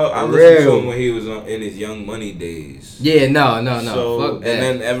listened to him when he was in his Young Money days. Yeah, no. So, fuck that.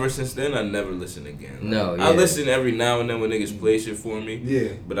 And then ever since then, I never listened again. I listen every now and then when niggas play shit for me.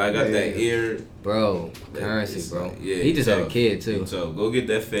 Yeah. But I got that ear. Bro, Currency, bro. He just had a kid, too. So go get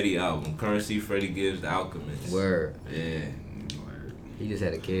that Fetty album. Currency, Freddie Gibbs, The Alchemist. Word. Yeah. He just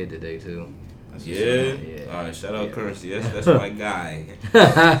had a kid today, too. Yeah. All right, shout out Currency. That's my guy. All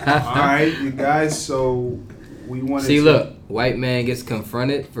right, you guys. So we want to look, white man gets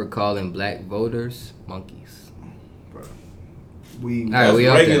confronted for calling black voters monkeys. We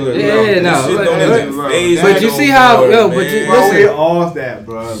regular. But you see how we're off that,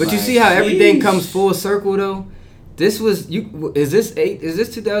 bro. But you see how everything comes full circle though. This was Is this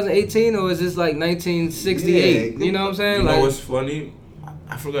 2018 or is this 1968? You know what I'm saying? You know what's funny?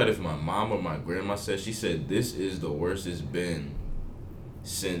 I forgot if my mom or my grandma said. She said this is the worst it's been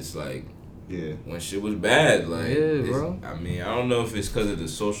since when shit was bad. Bro. I mean, I don't know if it's because of the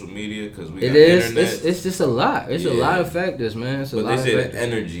social media, because we got internet. It's just a lot. It's a lot of factors, man. But they say the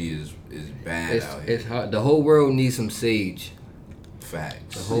energy is bad out here. It's hard. The whole world needs some sage.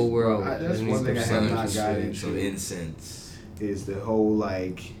 Facts. The whole world. That's needs one thing I some have not sage. gotten Some into incense. is the whole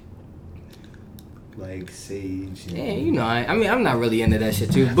like sage. And, Yeah, you know, I mean, I'm not really into that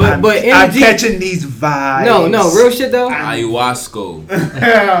shit too. But I'm energy. catching these vibes. No, real shit though. Ayahuasca.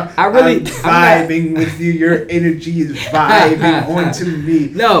 I really, I'm vibing with you. Your energy is vibing onto me.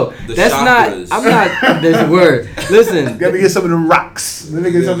 No, The that's chakras. not. I'm not. This word. Listen, Let me get some of the rocks. Let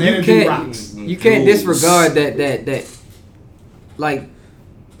me get some energy rocks. you can't Jewels. disregard that. Like,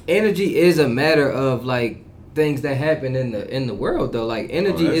 energy is a matter of like things that happen in the world though. Like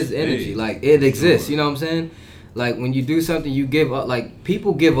energy that's is energy. big. Like it exists. Sure. You know what I'm saying? Like when you do something, you give up. Like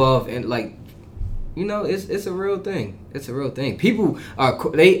people give off, and like, you know, it's a real thing. It's a real thing. People are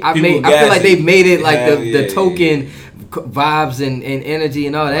I feel like they made it like the token vibes and energy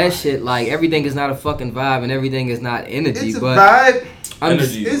and all that shit. Like everything is not a fucking vibe and everything is not energy. It's a but vibe.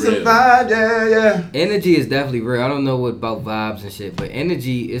 Energy It's real. a vibe. Yeah. energy is definitely real. I don't know what about vibes and shit, but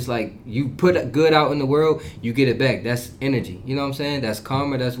energy is like you put good out in the world, you get it back. That's energy. You know what I'm saying? That's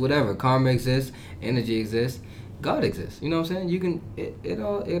karma. That's whatever. Karma exists. Energy exists. God exists. You know what I'm saying? You can it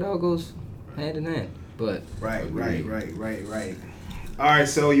all goes hand in hand. But Right. All right,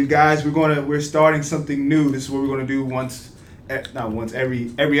 so you guys, we're starting something new. This is what we're gonna do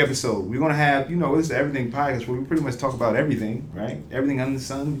every episode. We're gonna have, this is the Everything Podcast where we pretty much talk about everything, right? Everything under the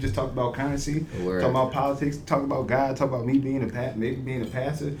sun. We just talk about currency, Word. talk about politics, talk about God, talk about me being maybe being a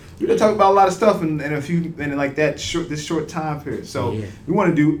pastor. We're gonna talk about a lot of stuff in like this short time period. So Yeah. we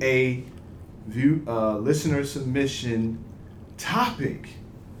want to do a listener submission topic.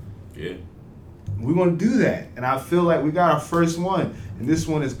 Yeah. We're going to do that. And I feel like we got our first one. And this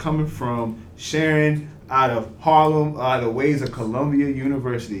one is coming from Sharon out of Harlem, the ways of Columbia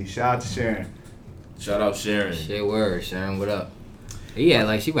University. Shout out to Sharon. Shout out Sharon. shit word, Sharon, what up? Yeah,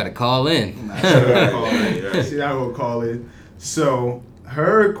 like she better call in. Nah, she's not going to call in. So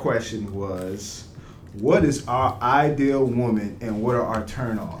her question was, what is our ideal woman and what are our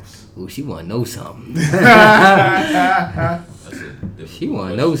turnoffs? Ooh, she want to know something. That's a difficult She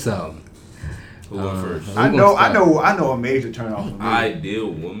want to question. know something. Who went first? I know a major turnoff for me. Ideal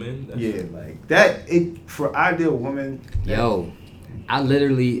woman. That's Yeah, like that. For ideal woman. Yo, I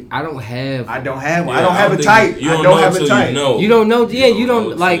don't have. I don't have one. Yeah, I don't have a think type. You I don't don't know have a till type. You know. You don't know. Yeah, you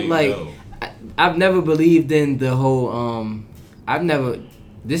don't know like. till you know. I've never believed in the whole. I've never.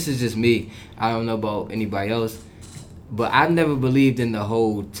 This is just me. I don't know about anybody else, but I've never believed in the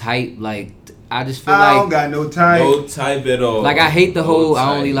whole type. Like I just feel I don't like. got no type. No type at all. Like I hate the No whole. I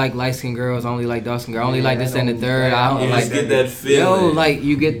type. only like light skinned girls. I only like dark skinned girls. I only Yeah, like this I and the don't- third. I I don't You like. just get that feeling. Yo, like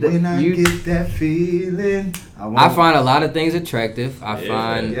you get the. When I you, get that feeling, I find a lot of things attractive. I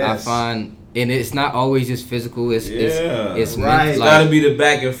Yeah. Yes. find, and it's not always just physical. It's Yeah. it's Right. It's like, gotta be the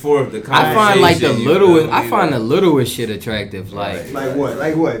back and forth. The I find like the conversation, you littlest. feel I me? find the littlest shit attractive. Right. like what?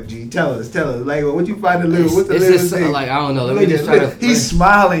 Like what? G, tell us. Like what you find the little? What's the It's little just thing? like I don't know. Let me Look just at- try look, to. He's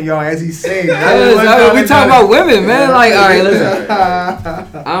smiling, y'all, as he's saying. We talk about women, man. Like, all right, listen.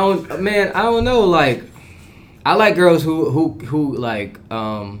 I don't know. Like, I like girls who like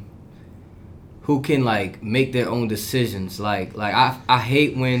who can like make their own decisions. Like I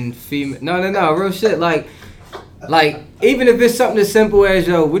hate when female. No, real shit. Like even if it's something as simple as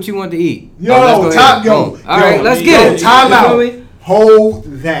what you want to eat. Yo, let's go ahead. yo, Boom. All right, let's yo, get it. Time You out. feel me? Hold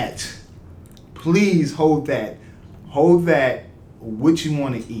that. Please hold that. Hold that. What you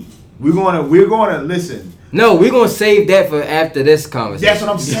want to eat? We're gonna listen. No, we're gonna save that for after this conversation. That's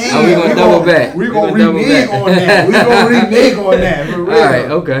what I'm saying. Oh, we gonna double back. We're We gonna gonna double renege back. on that. We're gonna renege on that. For real. All right.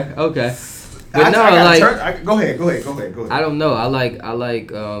 Okay. But no, go ahead. I don't know.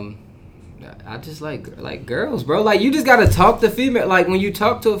 I just like girls, bro. Like you just gotta talk to female. Like when you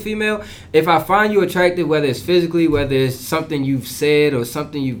talk to a female, if I find you attractive, whether it's physically, whether it's something you've said or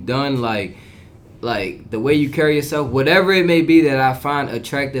something you've done, like the way you carry yourself, whatever it may be that I find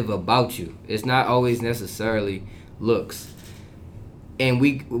attractive about you, it's not always necessarily looks. And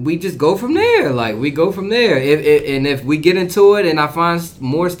we just go from there. Like we go from there. If we get into it and I find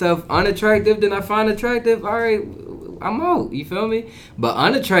more stuff unattractive than I find attractive, all right, I'm out. You feel me? But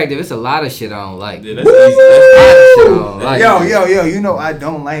unattractive, it's a lot of shit I don't like. Yeah, that's easy. That's Shit I don't like. Yo, you know I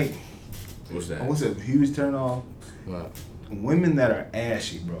don't like. What's that? What's a huge turn off? What? Women that are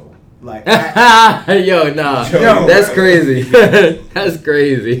ashy, bro. Like, Yo, nah. Yo. That's crazy. That's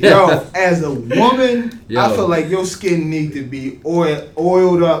crazy. yo, as a woman, Yo. I feel like your skin need to be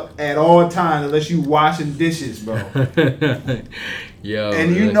oiled up at all times unless you washing dishes, bro. Yo.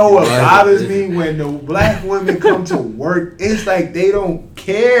 And you know what bothers me when the black women come to work? It's like they don't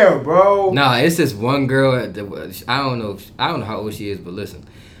care, bro. Nah, it's this one girl. I don't know how old she is, but listen.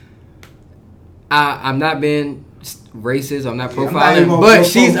 I'm not being racist. I'm not Yeah, I'm not even profiling, gonna but go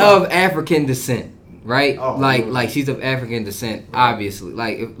she's profile. of African descent, right? Oh, like yeah. she's of African descent, obviously.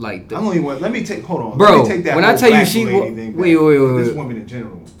 Like the, I'm only one. Let me take. Hold on, Bro, Let me take that when whole I tell you black she lady wa- thing wait, back. wait, wait, This wait. woman in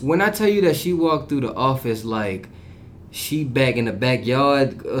general. when I tell you that she walked through the office like she back in the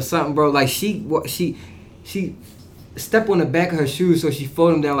backyard or something, bro. Like she step on the back of her shoes so she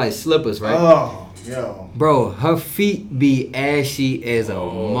fold them down like slippers, right? Oh, yo. Bro, her feet be ashy as a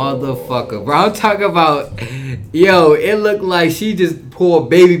motherfucker, bro. I'm talking about, yo, it looked like she just pour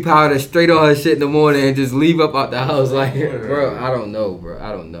baby powder straight on her shit in the morning and just leave up out the house. Like, bro, I don't know, bro.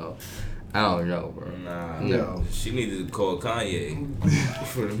 I don't know, bro. Nah, No. she needed to call Kanye.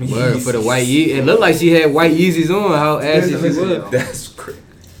 For the Word, for the Yeezys. white it looked like she had white Yeezys on. How ashy she Listen, was. yo. That's crazy.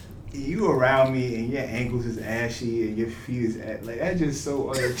 You around me and your ankles is ashy and your feet is like that's just so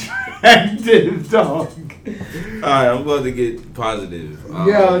unattractive, dog. Alright, I'm about to get positive. No.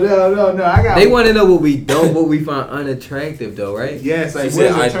 I got. They want to know what we find unattractive, though, right? Yes, She like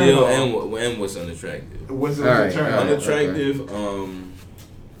said what's a turn ideal on? and what's unattractive. What's a Alright, turn on? alright. Unattractive.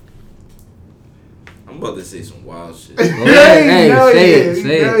 I'm about to say some wild shit. Go ahead. Hey, You know say he it, is.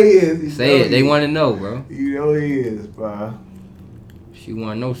 say You know it. he is. You Say know it. They he want to know, bro. is. You know he is, bro. She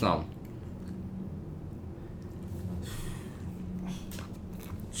want to know something.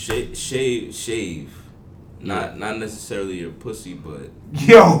 Shave. Not necessarily your pussy, but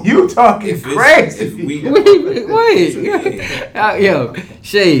Yo, you talking if crazy? if we Wait. Yo,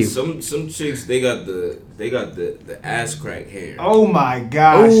 shave. some chicks they got the ass crack hair. Oh my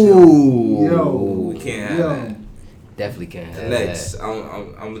gosh. Ooh. Yo. We can't have Yo. that. Definitely can't have Next, that.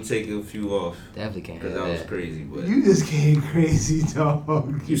 I'm gonna take a few off Definitely can't because have that was that. crazy. But You just came crazy,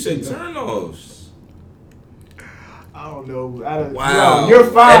 dog. you said turn offs. I don't know. I don't, Wow. Yo, you're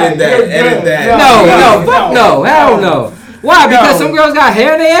fine. Edit that, You're edit good. that. No, fuck no. Hell no. Why? Because No. some girls got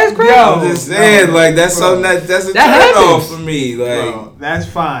hair in their ass crack? Yo. I'm just saying, no, like that's bro. something that's a That turn off happens. for me. Like Bro, that's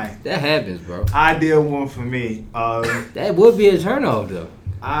fine. That happens, bro. Ideal one for me. That would be a turnoff, though.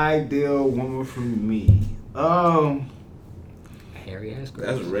 Ideal woman for me. Hairy ass crack.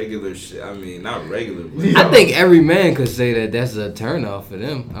 that's regular shit. I mean, not regular, but Yeah. I think every man could say that that's a turnoff for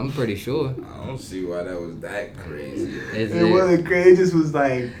them. I'm pretty sure. I don't see why that was that crazy. Is It wasn't crazy. It just was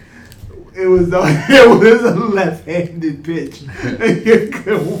like it was a left-handed pitch.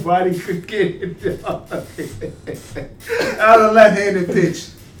 Nobody could get it. That was a left-handed pitch.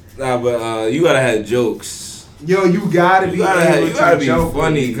 Nah, but you gotta have jokes. Yo, you gotta be able You gotta to be joke with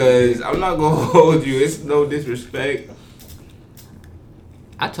funny, me. cause I'm not gonna hold you. It's no disrespect.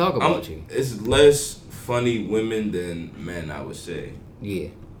 I talk about you. It's less funny women than men, I would say. Yeah,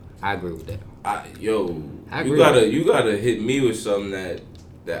 I agree with that. I agree. you gotta hit me with something that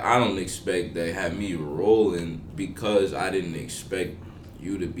I don't expect that had me rolling because I didn't expect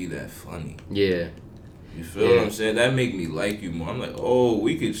you to be that funny. Yeah. You feel what I'm saying? That make me like you more. I'm like, oh,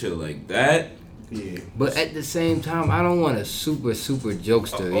 we could chill like that. Yeah. But at the same time, I don't want a super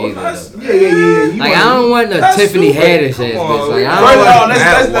jokester Oh, either. that's- Though. Yeah. You Like, wanna- I don't want the That's Tiffany super. Haddish ass Come bitch. on, Like, I First, don't no, want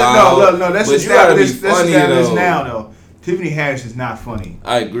let's wild. no. Let's But you gotta be establish funny, this though. now, though. Tiffany Haddish is not funny.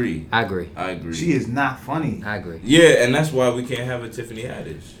 I agree. I agree. She is not funny. I agree. Yeah, and that's why we can't have a Tiffany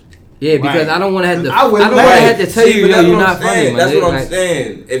Haddish. Yeah, because Right. I don't want to have to. I I wouldn't don't want to like- have to tell See, you, but yo, that's you're what I'm not funny, saying. man. That's what I'm Like,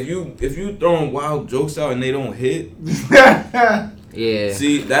 saying. If you throwing wild jokes out and they don't hit, Yeah.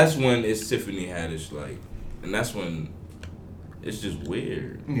 see, that's when it's Tiffany Haddish like, and that's when it's just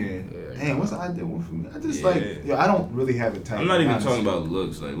weird. Yeah. Damn, what's the ideal one for me? I just Yeah. like, yo, I don't really have a type. I'm not even honestly. talking about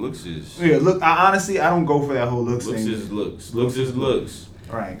looks. Like looks is Yeah, look, honestly, I don't go for that whole looks looks thing. is looks. Looks is looks.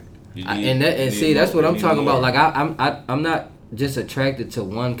 Right. You And you see, need that's more- what I'm you need talking more. about. Like I'm not just attracted to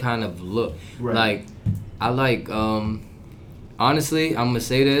one kind of look. Right. Like I like honestly, I'm gonna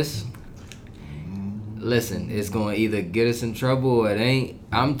say this. Listen, it's gonna either get us in trouble or it ain't.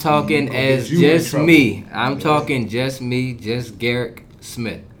 I'm talking gonna as get you in just trouble. me. I'm talking just me, just Garrick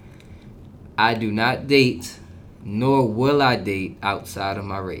Smith. I do not date, nor will I date outside of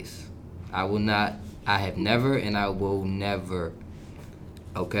my race. I will not. I have never, and I will never.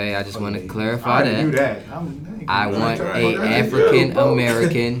 Okay, I just want to clarify I already knew that. that. I want Right. a African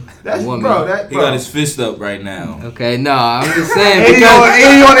American That's woman. bro. That He bro. got his fist up right now. Okay, no, I'm just saying And he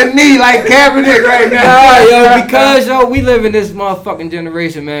because on the knee like Kaepernick right now. nah, yo, because yo, we live in this motherfucking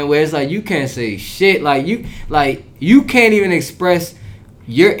generation, man, where it's like you can't say shit, like you can't even express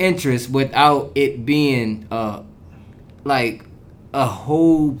your interest without it being like a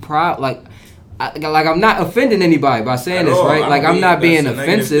whole like I'm not offending anybody by saying At this, all. right? I Like don't I'm not think being that's a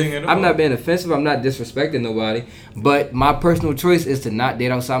negative thing offensive. at I'm all. not being offensive. I'm not disrespecting nobody. But my personal choice is to not date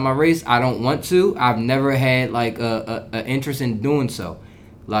outside my race. I don't want to. I've never had like a interest in doing so.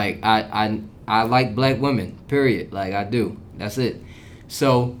 Like I like black women. Period. Like I do. That's it.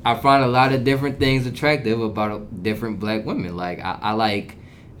 So I find a lot of different things attractive about different black women. Like I like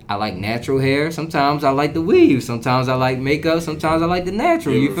natural hair. Sometimes I like the weave. Sometimes I like makeup. Sometimes I like the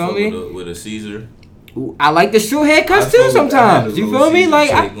natural. You feel me? With a Caesar. I like the short haircuts too. Sometimes you feel me?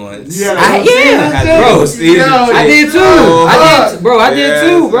 Like I bro. I did too. I did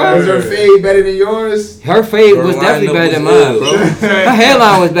too, bro. Was her fade better than yours? Her fade was definitely better than mine, bro. Her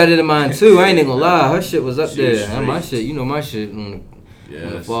hairline was better than mine too. I ain't even gonna lie. Her shit was up there. And my shit, you know, my shit on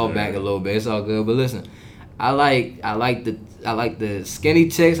the fall back a little bit. It's all good. But listen, I like the skinny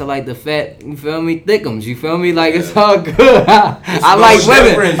chicks. I like the fat. You feel me? Thickums. You feel me? Like it's all good. I like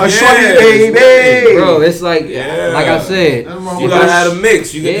women. A shorty baby, bro. It's like I said, you gotta have a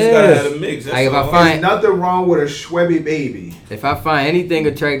mix. You just gotta have a mix. Like if I find nothing wrong with a Schwebby baby. If I find anything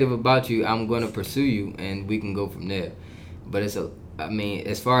attractive about you, I'm gonna pursue you, and we can go from there. But I mean,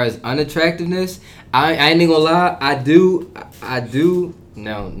 as far as unattractiveness, I ain't gonna lie. I do.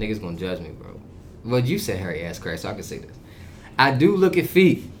 Now niggas gonna judge me, bro. Well, you said hairy ass crack, so I can say this. I do look at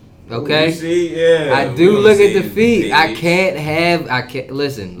feet. Okay. You see, yeah. I do look at the feet. I can't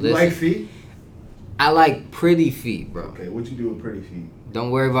listen. You like feet? I like pretty feet, bro. Okay, what you do with pretty feet? Don't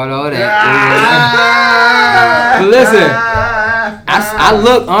worry about all that. But listen, I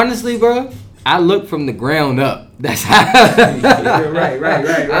look honestly, bro. I look from the ground up. That's how. right.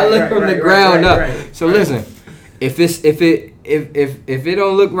 I look from the ground up. So listen, if it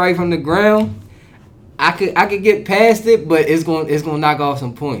don't look right from the ground, I could get past it, but it's gonna knock off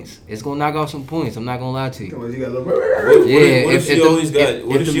some points. It's gonna knock off some points. I'm not gonna lie to you. What if she always got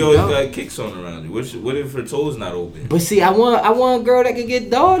kicks on around you? What if her toes not open? But see, I want a girl that can get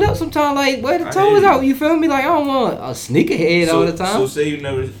dolled up sometimes. Like where the toes out? You feel me? Like I don't want a sneakerhead all the time. So say you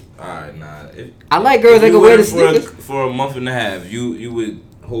never. Alright, nah. I like girls that can wear the sneakers for a month and a half. You would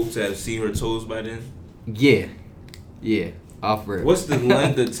hope to have seen her toes by then. Yeah. Off rip. What's the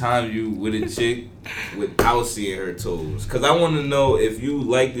length of time you with a chick without seeing her toes? Cause I want to know if you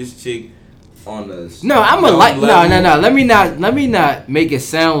like this chick on a no. Let me not make it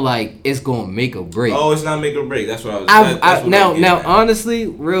sound like it's gonna make or break. Oh, it's not make or break. That's what I was. Now, honestly,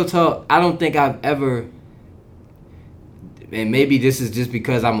 real talk. I don't think I've ever. And maybe this is just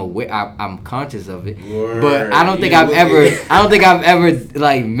because I'm aware, I'm conscious of it. Word. But I don't think I've ever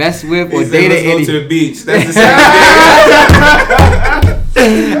like messed with or dated any. Let's go to the beach. That's the same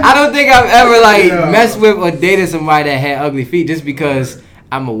I don't think I've ever messed with or dated somebody that had ugly feet just because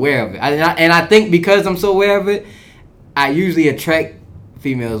I'm aware of it. And I think because I'm so aware of it, I usually attract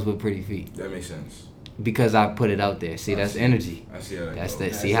females with pretty feet. That makes sense. Because I put it out there. See, that's energy. I see how that that's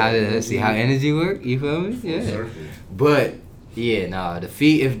goes. that. See how energy work. You feel me? Yeah. But the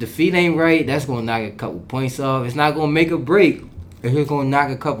feet. If the feet ain't right, that's gonna knock a couple points off. It's not gonna make a break. It's just gonna knock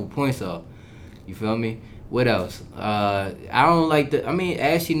a couple points off. You feel me? What else? I don't like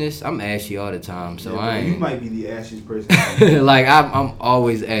ashiness. I'm ashy all the time, so I ain't. You might be the ashiest person. Like I'm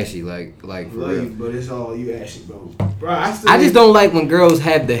always ashy. Like for real. But it's all you ashy, bro. I just don't like when girls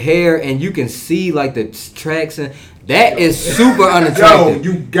have the hair and you can see like the tracks and that is super unattractive.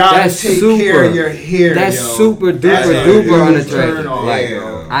 Yo, you gotta take care of your hair. That's super duper unattractive.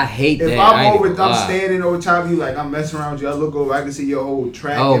 I hate that. If I'm standing over top of you, like I'm messing around with you, I look over, I can see your whole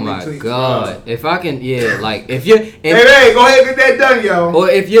track. Oh my god! If I can, like if you, hey, go ahead and get that done, yo. Or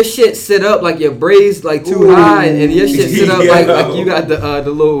if your shit sit up like your braids like too high, and your shit sit up like you got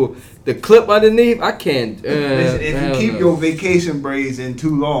the clip underneath, I can't. Listen, if you keep your vacation braids in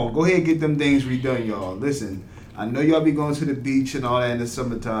too long, go ahead and get them things redone, y'all. Listen, I know y'all be going to the beach and all that in the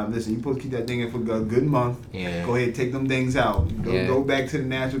summertime. Listen, you supposed to keep that thing in for a good month. Yeah. Go ahead and take them things out. Go back to the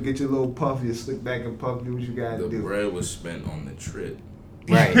natural, get your little puff, you slick back and puff, do what you gotta do. The bread was spent on the trip.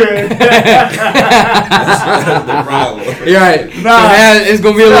 Right. That's the problem. You're right. Nah, so it's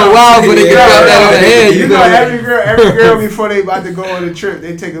gonna be a little while for they get that on the head. You know, every girl before they about to go on a trip,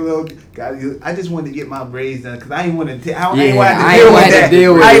 they take a little. I just wanted to get my braids done because I didn't want to. I didn't want to have to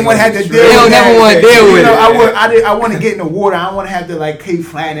deal with that. I didn't want to have to deal with that. They don't never want to deal with it. I want to get in the water. I don't want to have to like keep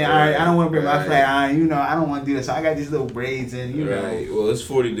flattening iron. I don't want to bring my flat iron. You know, I don't want to do that. So I got these little braids and you know. Right. Well, it's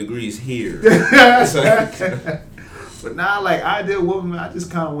 40 degrees here. But now, like, ideal woman, I just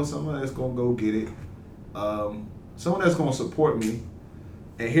kind of want someone that's going to go get it. Someone that's going to support me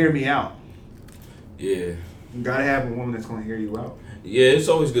and hear me out. Yeah. You got to have a woman that's going to hear you out. Yeah, it's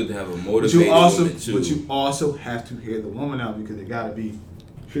always good to have a motivated woman, too. But you also have to hear the woman out because it got to be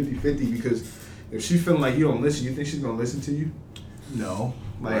 50-50 because if she feeling like you don't listen, you think she's going to listen to you? No.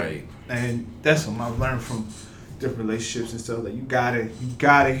 Like, right. And that's something I've learned from different relationships and stuff. Like, you gotta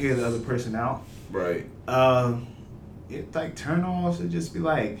hear the other person out. Right. it like turn offs. It just be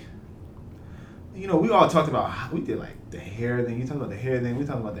like, you know, we all talked about, we did like the hair thing. You talked about the hair thing. We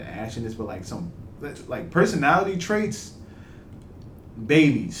talked about the actionness, but like some like personality traits.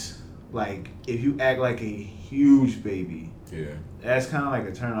 Babies, like if you act like a huge baby, that's kind of like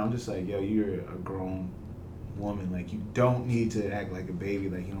a turn on. I'm just like, yo, you're a grown woman. Like you don't need to act like a baby.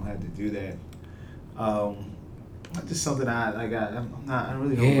 Like you don't have to do that. That's just something I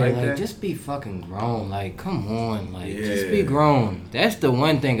really don't like that. Just be fucking grown. Like, come on, like just be grown. That's the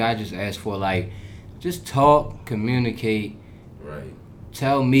one thing I just ask for. Like, just talk, communicate. Right.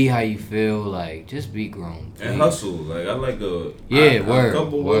 Tell me how you feel. Like, just be grown. Please. And hustle. Like, I like a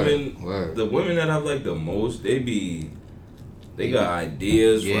couple women. The women that I like the most, they got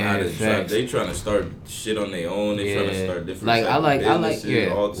ideas for how to try. They trying to start shit on their own. They trying to start different. Like I like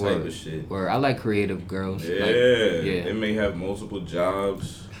all type of shit. Where I like creative girls. Yeah, they may have multiple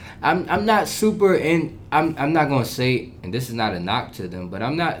jobs. I'm not super in. I'm not gonna say, and this is not a knock to them, but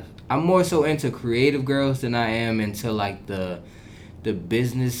I'm more so into creative girls than I am into like the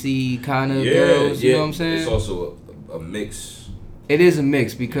businessy kind of girls. You know what I'm saying? It's also a mix. It is a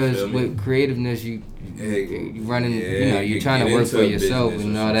mix because with creativeness, you running, you're trying to work for yourself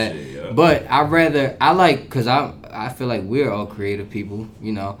and all that. Shit, yeah. But because I feel like we're all creative people,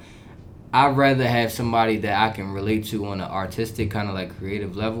 you know. I'd rather have somebody that I can relate to on an artistic kind of like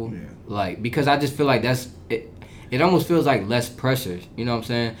creative level, like because I just feel like that's it. It almost feels like less pressure. You know what I'm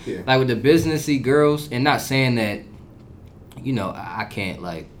saying? Yeah. Like with the businessy girls, and not saying that, you know, I can't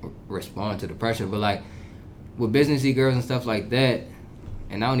like respond to the pressure, but like with businessy girls and stuff like that,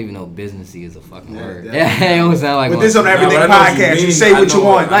 and I don't even know businessy is a fucking word. It don't sound like. But this on everything podcast, you say what you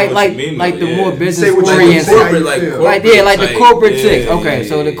want. Like the more business oriented, like the corporate chicks. Okay,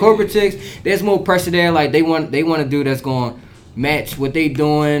 so the corporate chicks, there's more pressure there. Like they want a dude that's going to match what they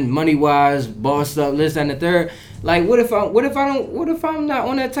doing money wise, boss up, this and the third. Like what if I'm not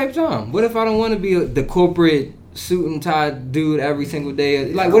on that type of time? What if I don't want to be the corporate suit and tie dude every single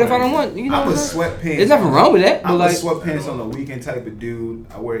day? Like, what if I don't want, you know? I put sweatpants. There's nothing wrong with that. I put sweatpants on the weekend type of dude.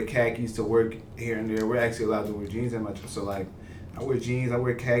 I wear khakis to work here and there. We're actually allowed to wear jeans that much. So, like, I wear jeans, I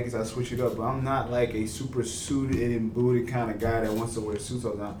wear khakis, I switch it up. But I'm not like a super suited and booted kind of guy that wants to wear suits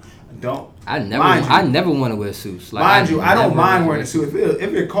all the time. I never want to wear suits. Like, I don't mind wearing a suit.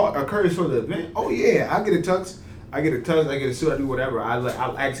 If it occurs for the event, oh yeah, I get a tux. I get a suit, I do whatever. I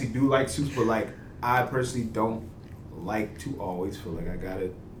actually do like suits, but like, I personally don't like to always feel like I gotta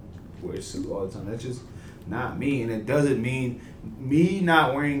wear a suit all the time. That's just not me, and it doesn't mean me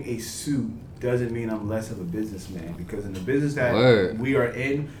not wearing a suit doesn't mean I'm less of a businessman, because in the business that we are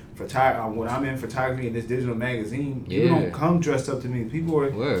in, when I'm in photography in this digital magazine, you don't come dressed up to me. People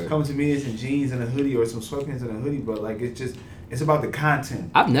are coming to me in jeans and a hoodie or some sweatpants and a hoodie, but like it's about the content.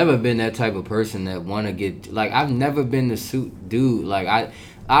 I've never been that type of person that want to get, like, I've never been the suit dude. Like,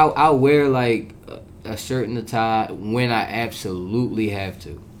 I'll wear, like, a shirt and a tie when I absolutely have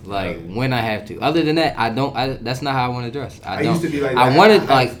to. Like, when I have to. Other than that, that's not how I want to dress. I used to be like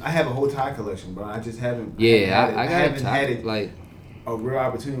that. I have a whole tie collection, but I just haven't. I haven't had it like a real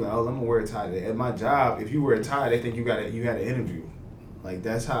opportunity. Like, I'm going to wear a tie today. At my job, if you wear a tie, they think you had an interview. Like,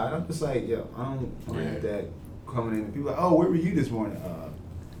 that's how. I'm just like, yo, I don't have that coming in. And people are like, oh, where were you this morning?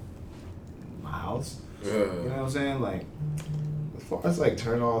 My house. You know what I'm saying? Like, as far as like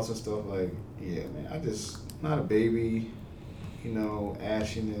turn offs and stuff, like, yeah, man, I just not a baby. You know,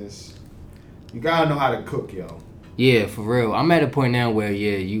 ashiness. You gotta know how to cook, yo. Yeah, for real. I'm at a point now where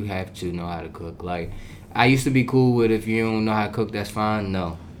you have to know how to cook. Like, I used to be cool with if you don't know how to cook, that's fine.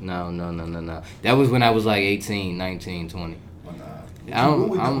 No. That was when I was like 18, 19, 20.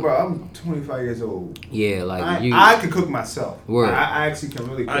 I'm 25 years old. Yeah, like I can cook myself. Word. I actually can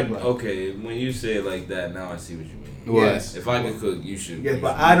really cook. Okay, when you say it like that, now I see what you mean. Yes. If I can cook, you should. Yes,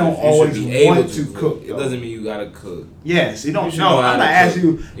 but I don't always want to cook. It doesn't mean you gotta cook. Yes, you don't. No, I'm not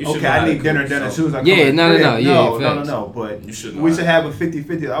asking you. Okay, I need dinner as soon as I come. No. But we should have a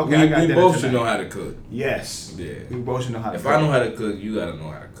 50-50. Okay, I got dinner. We both should know how to cook. Yes. Yeah. We both should know how to cook. If I know how to cook, you gotta know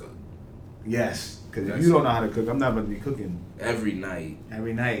how to cook. Yes. Because if you don't know how to cook, I'm not going to be cooking. Every night. Or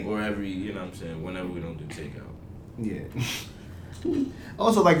you know what I'm saying, whenever we don't do takeout. Yeah.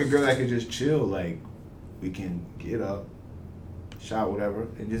 Also, like a girl that can just chill. Like, we can get up, shot whatever,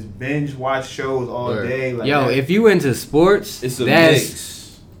 and just binge watch shows all day. Like yo, if you into sports, it's a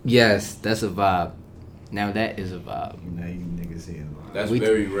mix. Yes, that's a vibe. Now that is a vibe. Now you niggas saying a vibe. That's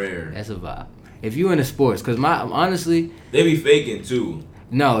very rare. That's a vibe. If you into sports, because honestly, they be faking too.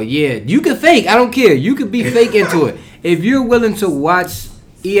 No, yeah, you can fake. I don't care. You could be fake into it. If you're willing to watch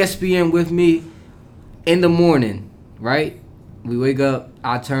ESPN with me in the morning, right? We wake up,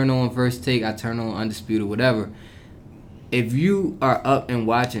 I turn on First Take, I turn on Undisputed, whatever. if you are up and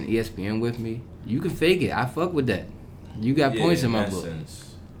watching ESPN with me, you can fake it. I fuck with that. You got points in my book.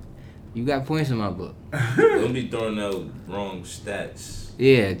 Sense. You got points in my book. Don't be throwing out wrong stats.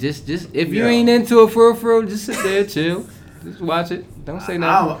 Yeah, just if you ain't into it for real, just sit there, chill, just watch it. Don't say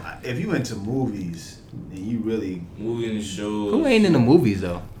nothing. If you into movies and you really Movie and shows. Who ain't into movies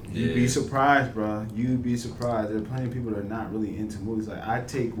though? You'd be surprised, bro. You'd be surprised. There are plenty of people that are not really into movies. Like I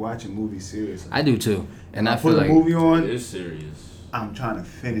take watching movies seriously. I do too, and I put feel a like movie on. It's serious. I'm trying to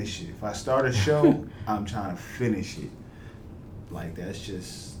finish it. If I start a show, I'm trying to finish it. Like that's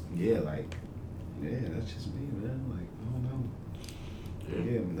just that's just me, man. Like I don't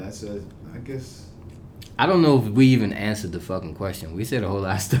know. Yeah, that's I guess. I don't know if we even answered the fucking question. We said a whole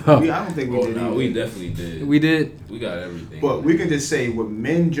lot of stuff. I don't think we did. No, we definitely did. We did. We got everything. But we can just say what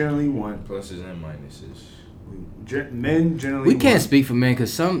men generally want. Pluses and minuses. Men generally. We can't speak for men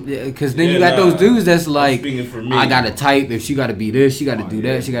because then you got those dudes that's like, for me. I got a type. If she got to be this, she got to do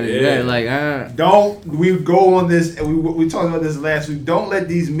that. She got to do that. Like, Don't we go on this? And we talked about this last week. Don't let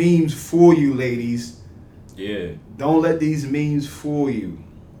these memes fool you, ladies. Yeah. Don't let these memes fool you.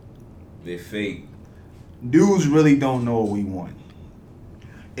 They fake. Dudes really don't know what we want,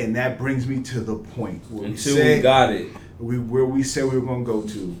 and that brings me to the point where we got it. Where we said we were gonna go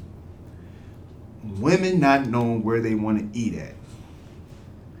to. Women not knowing where they want to eat at.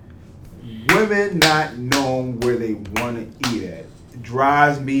 Women not knowing where they want to eat at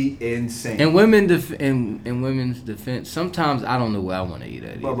drives me insane. And in women's defense, sometimes I don't know where I want to eat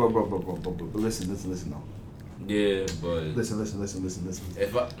at. But listen though. Yeah, but listen.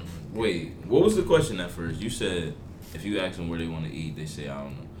 Wait, what was the question at first? You said if you ask them where they want to eat, they say I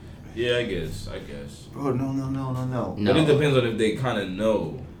don't know. Yeah, I guess. Bro, no. But it depends on if they kind of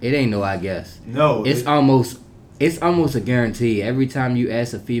know. It ain't no I guess. No. It's almost a guarantee. Every time you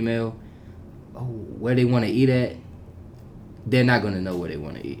ask a female where they want to eat at, they're not going to know where they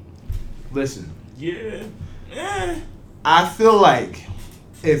want to eat. Listen. Yeah. I feel like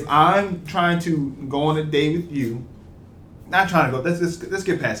if I'm trying to go on a date with you, not trying to go, let's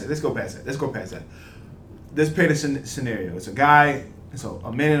get past it. Let's go past that. Let's paint a scenario. It's a guy, so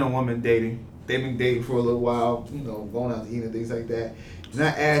a man and a woman dating. They've been dating for a little while, going out to eat and things like that. And I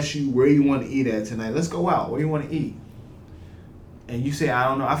ask you where you want to eat at tonight. Let's go out. Where do you want to eat? And you say, I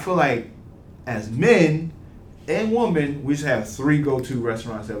don't know. I feel like as men and women, we should have 3 go-to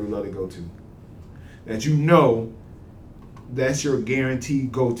restaurants that we love to go to. That that's your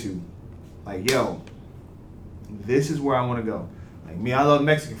guaranteed go-to. Like, yo, this is where I want to go. Like me, I love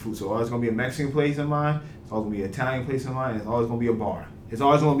Mexican food, so always going to be a Mexican place in mind. It's always going to be an Italian place in mind. It's always going to be a bar. It's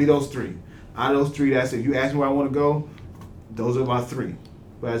always going to be those 3. Out of those 3, that's if you ask me where I want to go, those are my 3.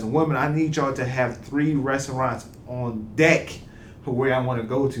 But as a woman, I need y'all to have 3 restaurants on deck for where I want to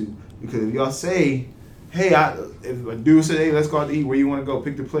go to. Because if y'all say, hey, if a dude says, hey, let's go out to eat, where you want to go?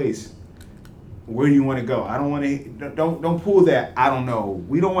 Pick the place. Where do you want to go? I don't want to. Don't pull that. I don't know.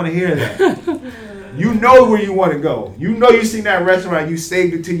 We don't want to hear that. You know where you want to go. You know you seen that restaurant. You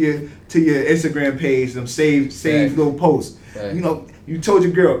saved it to your Instagram page. Them saved little posts. Right. You told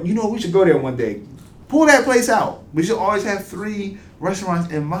your girl. We should go there one day. Pull that place out. We should always have 3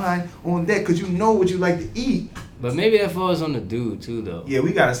 restaurants in mind on deck because you know what you like to eat. But maybe that falls on the dude too, though. Yeah,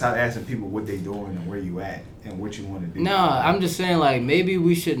 we gotta stop asking people what they doing and where you at and what you want to do. No, I'm just saying like maybe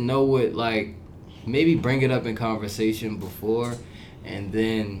we should know what maybe bring it up in conversation before, and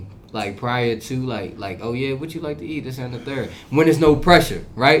then like prior to like oh yeah, what you like to eat? This and the third. When there's no pressure,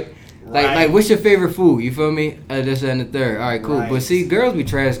 right? Like what's your favorite food? You feel me? This and the third. All right, cool. Right. But see, girls be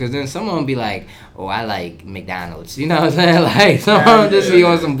trash because then some of them be like, oh, I like McDonald's. You know what I'm saying? Like some of them just be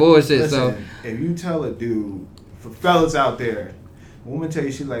on some bullshit. Listen, so if you tell a dude, for fellas out there, a woman tell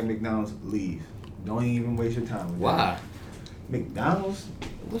you she like McDonald's, leave. Don't even waste your time with that. Why? McDonald's?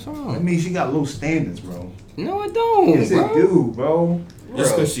 What's wrong? I mean, she got low standards, bro. No, it don't. Yes, it do, bro.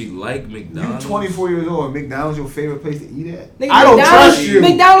 Just because she like McDonald's. You 24 years old. McDonald's your favorite place to eat at? Nigga, I don't trust you.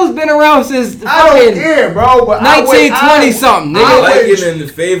 McDonald's been around since I don't care, bro. But 1920 something, nigga. Liking and the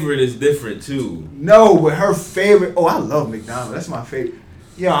favorite is different too. No, but her favorite. Oh, I love McDonald's. That's my favorite.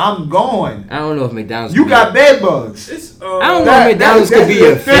 Yeah, I'm going. I don't know if McDonald's. You got bed bugs. I don't know if McDonald's could be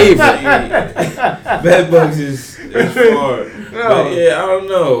your favorite. Bed bugs is hard. But yeah, I don't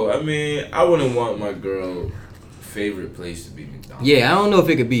know. I mean, I wouldn't want my girl favorite place to be McDonald's. Yeah, I don't know if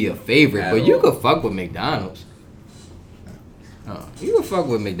it could be your favorite, but you could fuck with McDonald's. You could fuck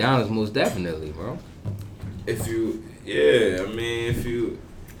with McDonald's most definitely, bro. If you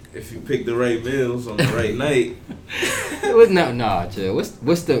pick the right meals on the right night. Chill.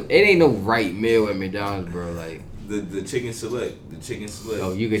 What's the? It ain't no right meal at McDonald's, bro. Like the chicken select. The chicken select.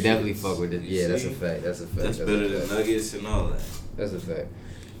 Oh, you could definitely fuck with it. Yeah, that's a fact. That's a fact. That's better than nuggets and all that. That's a fact.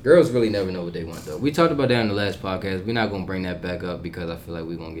 Girls really never know what they want though. We talked about that in the last podcast. We're not gonna bring that back up because I feel like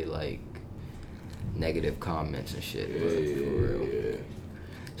we're gonna get like negative comments and shit. But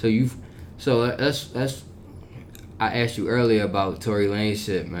for real. So that's. I asked you earlier about Tory Lanez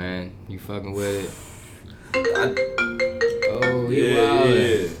shit, man. You fucking with it?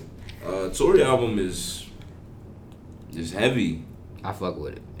 Yeah. Tory album is heavy. I fuck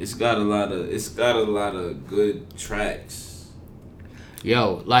with it. It's got a lot of good tracks.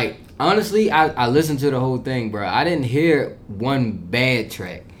 Yo, like honestly, I listened to the whole thing, bro. I didn't hear one bad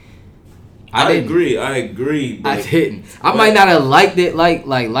track. I agree. But, I didn't. I might not have liked it liked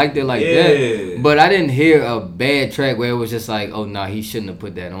it like that. But I didn't hear a bad track where it was just like, oh nah, he shouldn't have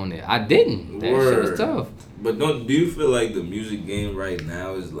put that on there. I didn't. That shit was tough. But do you feel like the music game right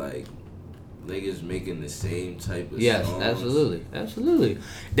now is like niggas making the same type of songs? Yes, absolutely.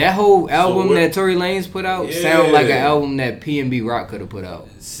 That whole album that Tory Lanez put out sounded like an album that PNB Rock could have put out.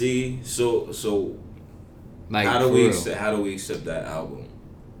 See, so like how do we accept that album?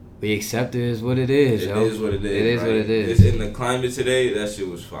 We accept it as what it is, It yo. is what it is. It is right? what it is. It's in the climate today, that shit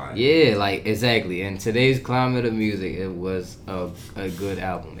was fire. Yeah, like exactly. In today's climate of music, it was a good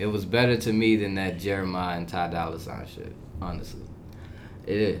album. It was better to me than that Jeremiah and Ty Dolla $ign shit. Honestly,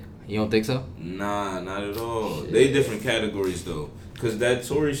 it is. You don't think so? Nah, not at all. Shit. They different categories though, cause that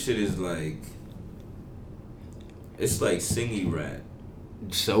Tory shit is like, it's like singy rap.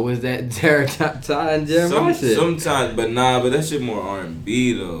 So is that Ty and Jeremiah shit. Sometimes, but that shit more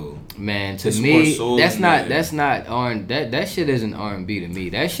R&B though. Man, to It's me, more soul that's than not that. that shit isn't R&B to me.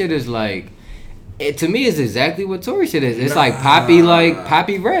 That shit is like, to me is exactly what Tory shit is. It's like poppy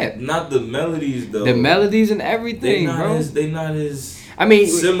rap. Not the melodies though. The melodies and everything, bro. They not as. I mean,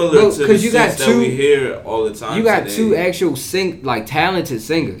 similar to the you got that we hear all the time. You got today. two actual talented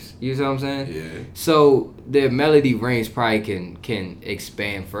singers. You know what I'm saying? Yeah. So their melody range probably can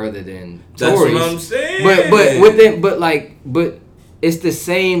expand further than That's Tory's. what I'm saying. But it's the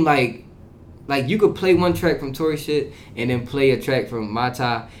same like you could play one track from Tory shit and then play a track from My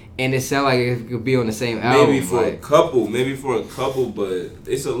Ty and it sound like it could be on the same album. Maybe for a couple, but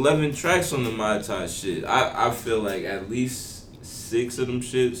it's 11 tracks on the My Ty shit. I feel like at least 6 of them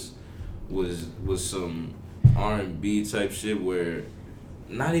shits was some R&B type shit where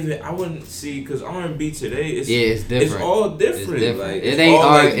not even I wouldn't see because R&B today it's different. It's all different. It's different. Like it ain't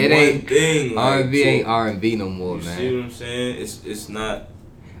all it ain't thing. R&B ain't R&B no more, you man. See what I'm saying?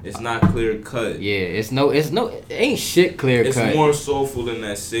 It's not clear cut. Yeah, it ain't shit clear cut. It's more soulful than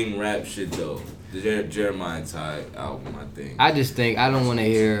that sing rap shit though. The Jeremiah and Ty album, I think. I just think I don't want to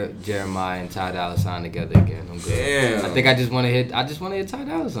hear Jeremiah and Ty Dolla $ign together again. I'm good. Damn. I think I just want to hear Ty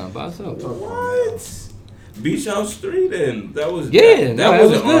Dolla $ign by himself. What? Beach House 3 then. That was that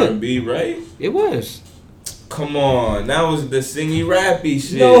was good. R&B, right? It was. Come on, that was the singy rappy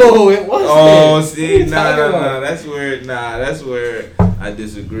shit. No, it wasn't. Oh, see, nah, that's where I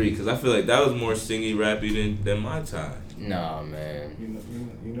disagree because I feel like that was more singy rappy than My Ty. Nah, man.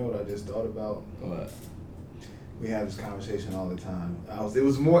 You know what I just thought about? What? We have this conversation all the time. It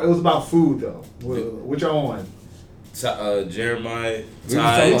was about food though. What y'all on? Jeremiah, We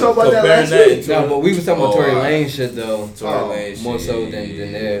Ty, was talking about that last week. No, but we was talking about Tory Lanez shit though. Tory Lanez more shit, so than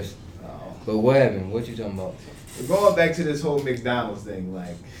theirs. Oh. But what happened? What you talking about? Going back to this whole McDonald's thing,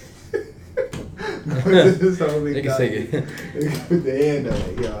 like. This whole Nigga say it. With the end of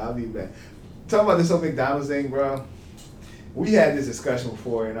it, yo, I'll be back. Talking about this whole McDonald's thing, bro. We had this discussion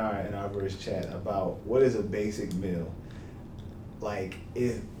before in our verse chat about what is a basic meal. Like,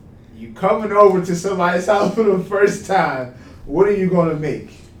 if you coming over to somebody's house for the first time, what are you gonna make?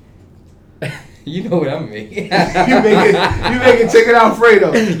 You know what I mean. you making chicken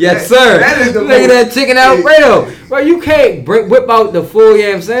Alfredo. Yes, sir. That is the Look at that chicken Alfredo. Bro, you can't whip out the full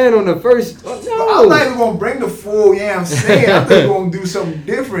yam sand on the first. No. I'm not even gonna bring the full yam sand. I'm just gonna do something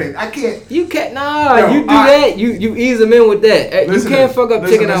different. I can't. You can't. Nah, Yo, you do that. You ease them in with that. You can't fuck up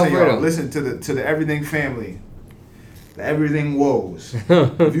chicken Alfredo. Yo, listen to the Everything family. The Everything woes.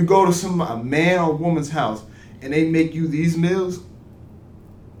 If you go to a man or woman's house and they make you these meals,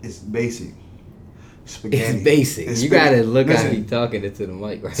 it's basic. Spaghetti. It's basic. You gotta look how he talking into the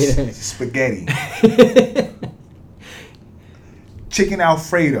mic right now. Spaghetti. Chicken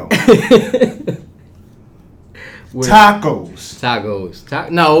Alfredo. Tacos.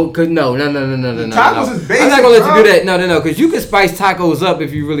 No. Tacos is basic. I'm not gonna let you do that. No. Because you can spice tacos up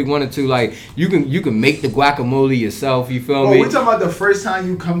if you really wanted to. Like you can make the guacamole yourself. You feel me? We're talking about the first time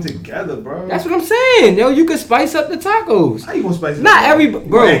you come together, bro. That's what I'm saying. Yo, you can spice up the tacos. How you gonna spice it up? Not every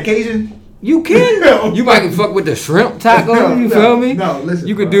bro. Occasion. You can. You might fuck with the shrimp taco. You feel me? No, listen.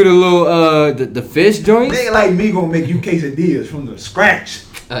 You could bro. do the little the fish joints. Nigga like me gonna make you quesadillas from the scratch.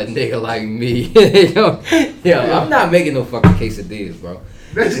 A nigga like me, yo, I'm not making no fucking quesadillas, bro.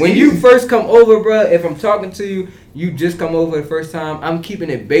 When you first come over, bro, if I'm talking to you, you just come over the first time. I'm keeping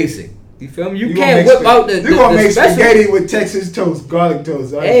it basic. You feel me? You can't whip out the. You gonna make special spaghetti with Texas toast, garlic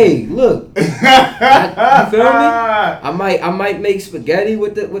toast. Hey, look. You feel me? I might make spaghetti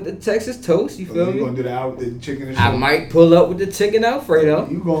with the Texas toast. You feel You me? gonna do the chicken and I shrimp? might pull up with the chicken Alfredo.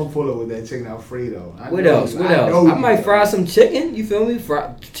 You gonna pull up with that chicken Alfredo? What else? I might fry some chicken. You feel me?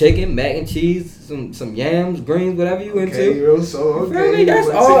 Fry chicken, mac and cheese, some yams, greens, whatever you into. Yo, so You feel me? That's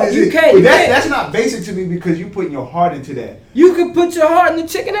all. You can't. But that's not basic to me because you putting your heart into that. You can put your heart in the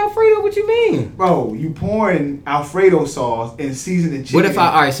chicken Alfredo. What you mean? Bro, you pouring Alfredo sauce and seasoning chicken.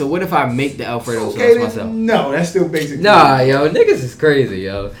 What if I make the Alfredo sauce then, myself? No, that's still basic. to Nah, me. yo, niggas is crazy,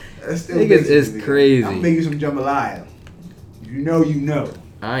 yo. That's still Niggas basic is to me. crazy. I'm making some jambalaya. You know.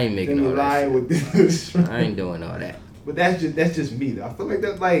 I ain't making all that Jambalaya shit. with this. I ain't doing all that. But that's just me though. I feel like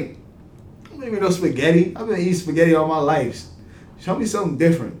that's like I don't even know spaghetti. I've been eating spaghetti all my life. Show me something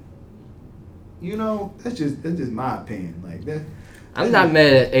different. You know, that's just my opinion. Like that. I'm not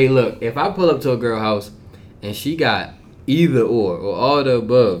mad at. Hey, look, if I pull up to a girl house and she got either or all the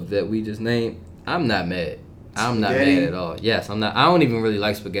above that we just named, I'm not mad. I'm not Spaghetti? mad at all. Yes, I'm not. I don't even really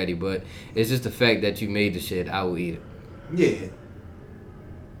like spaghetti, but it's just the fact that you made the shit. I will eat it. Yeah.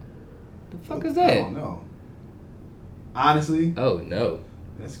 The fuck is I that? don't know. Honestly, Oh no.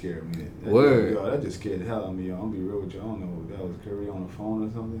 that scared me. Word. Yo, that just scared the hell out of me, yo. I'm gonna be real with you. I don't know if that was Curry on the phone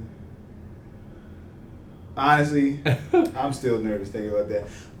or something. Honestly, I'm still nervous thinking about that.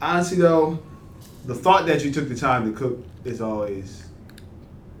 Honestly, though, the thought that you took the time to cook is always,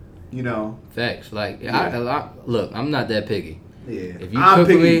 you know. Facts. Like, Yeah. look, I'm not that picky. Yeah. If you I'm cook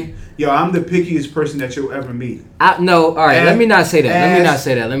picky. me, Yo, I'm the pickiest person that you'll ever meet. no. All right, let me not say that. Let me not Ask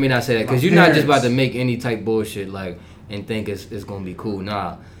say that. Because my you're not just about parents. to make any type bullshit like and think it's gonna be cool.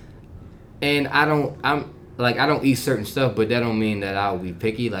 Nah. And I don't eat certain stuff, but that don't mean that I'll be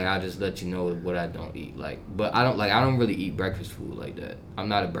picky. Like, I'll just let you know what I don't eat. Like, but I don't really eat breakfast food like that. I'm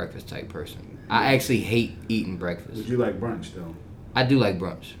not a breakfast type person. I actually hate eating breakfast. But you like brunch, though. I do like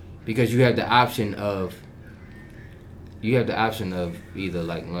brunch because you have the option of either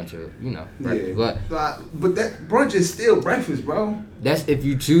like lunch or breakfast. Yeah. But that brunch is still breakfast, bro. That's if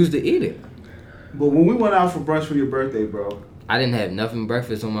you choose to eat it. But when we went out for brunch for your birthday, bro, I didn't have nothing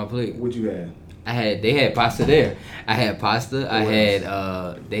breakfast on my plate. what you had? They had pasta there. I had pasta. I What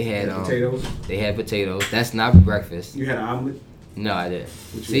had they had potatoes. They had potatoes. That's not breakfast. You had an omelet. No, I didn't.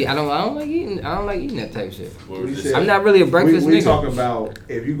 What you See, had? I don't like eating that type of shit. What was You this? said- I'm not really a breakfast we nigga. talking about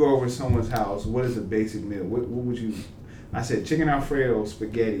if you go over to someone's house, what is a basic meal? What would you? I said chicken Alfredo,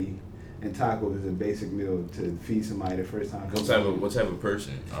 spaghetti, and tacos is a basic meal to feed somebody the first time. What type of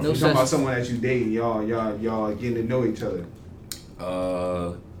person? No You such- talking about someone that you dating, y'all getting to know each other.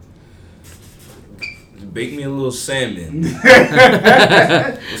 Bake me a little salmon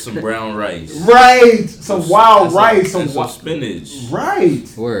with some brown rice. Right, some wild And rice, some some spinach. right.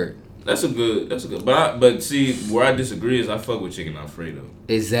 Word. That's a good. But see, where I disagree is I fuck with chicken Alfredo.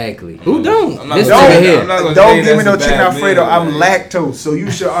 Exactly. Who don't? I'm not This gonna- nigga I'm here. not gonna Don't say give me that's no a chicken bad Alfredo. meal, I'm like- lactose, so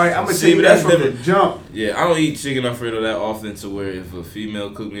you should. All right, I'm gonna See, tell you but that that's from the different. jump. Yeah, I don't eat chicken Alfredo that often to where if a female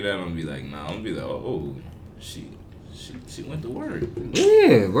cook me that, I'm gonna be like, nah. I'm gonna be like, oh, she went to work.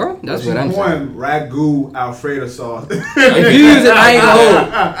 Yeah, bro. That's what I'm saying. Ragu Alfredo sauce. If you use it, I ain't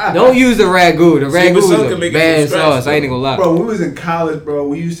gonna hold. Don't use the ragu. The See, ragu but some is can a make it bad from scratch, sauce. I ain't gonna lie. Bro, when we was in college, bro,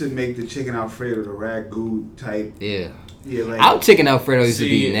 we used to make the chicken Alfredo, the ragu type. Yeah. Yeah, like Our chicken Alfredo used to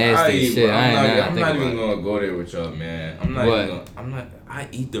be See, nasty as shit. bro, I I'm ain't not think even about it. gonna go there with y'all, man. I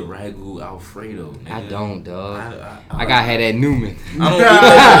eat the ragu Alfredo. Nigga. I don't, dog. I I gotta have that Newman. I don't eat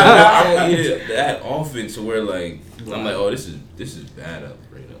that. I don't eat it that often to where like I'm like, oh, this is bad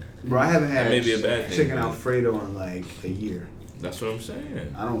Alfredo. bro, I haven't had That may be a bad thing, chicken but- Alfredo in like a year. That's what I'm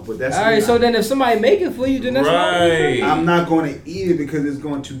saying. I don't, but that's All right, so then if somebody make it for you, then that's Right. I'm not going to eat it because it's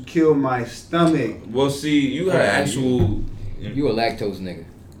going to kill my stomach. Well, see, you got actual. You a lactose nigga.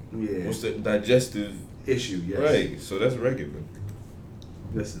 Yeah, What's the digestive? issue. Yes. Right. So that's regular.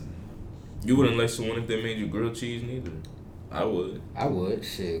 Listen, You wouldn't like someone if they made you grilled cheese, neither. I would. I would.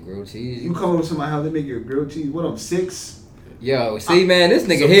 Shit, grilled cheese. you come over to my house, they make you a grilled cheese. What, I'm 6? Yo, see, man, this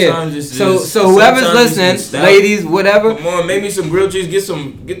nigga Sometimes here. it's So just- whoever's sometimes it's listening, nostalgia. ladies, whatever. Come on, make me some grilled cheese.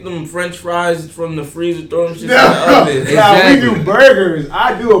 Get them French fries from the freezer. Throw them shit in No, the oven. Exactly. we do burgers.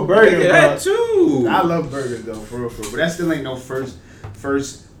 I do a burger, Look at bro. that too. I love burgers though, for real. But that still ain't no first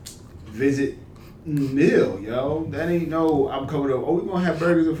visit meal, yo. That ain't no. I'm coming up. Oh, we gonna have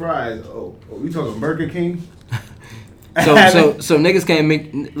burgers and fries. Oh, we talking Burger King? So niggas can't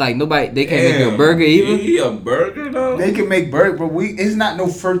make like nobody. They can't make you a burger even. Yeah, a burger though. They can make burger, but it's not no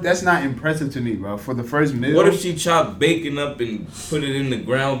first. That's not impressive to me, bro. For the first meal. What if she chopped bacon up and put it in the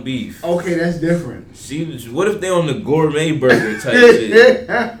ground beef? Okay, that's different. What if they on the gourmet burger type shit?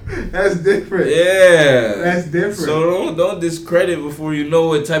 That's different. Yeah, that's different. So don't discredit before you know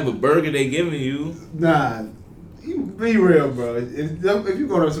what type of burger they giving you. Nah. You be real, bro. If you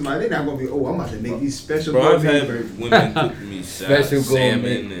go to somebody, they're not gonna be. Oh, I'm about to make these special. Bro, I've had women cook me special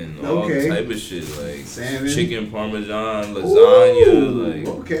salmon and all type of shit like salmon, chicken parmesan, lasagna, ooh, like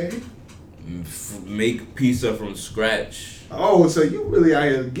okay. Make pizza from scratch. Oh, so you really out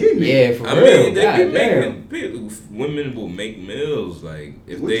here getting it? Yeah, for real. I mean, they can make women will make meals like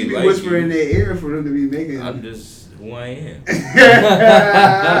if what they you be like whispering you. in their ear for them to be making. I'm just who I am.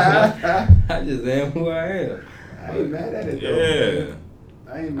 I just am who I am. I ain't mad at it though.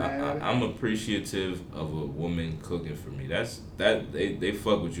 Yeah. I ain't mad at it. I'm appreciative of a woman cooking for me. They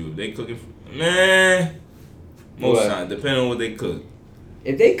fuck with you. If they cooking for most times, depending on what they cook.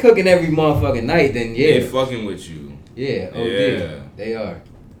 If they cooking every motherfucking night, then yeah. They fucking with you. Yeah, yeah. They are.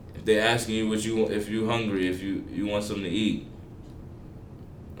 If they asking you what you want, if you hungry, if you want something to eat,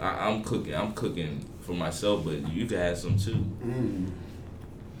 I'm cooking. I'm cooking for myself, but you can have some too.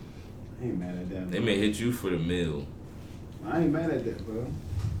 I ain't mad at that. Bro. They may hit you for the meal. I ain't mad at that, bro.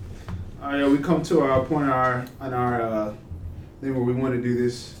 All right, we come to our point on our thing where we want to do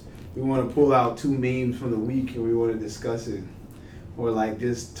this. We want to pull out 2 memes from the week and we want to discuss it, or like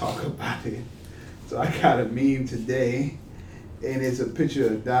just talk about it. So I got a meme today, and it's a picture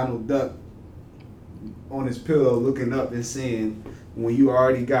of Donald Duck on his pillow looking up and saying, "When you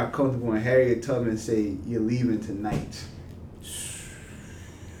already got comfortable," and Harriet Tubman say, "You're leaving tonight."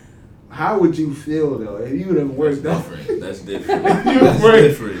 How would you feel though if you would have worked That's off? different. That's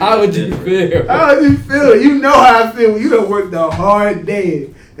different. How would you feel? How would you feel? You know how I feel when you done worked a hard day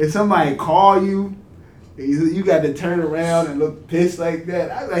and somebody call you and you got to turn around and look pissed like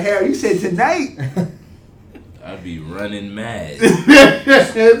that. I was like, Harry, you said tonight? I'd be running mad.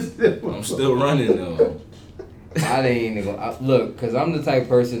 I'm still running though. I ain't even gonna look, cause I'm the type of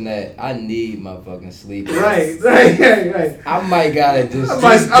person that I need my fucking sleep. Right. I might gotta just.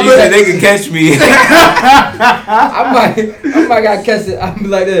 They can catch me. I might gotta catch it. I'm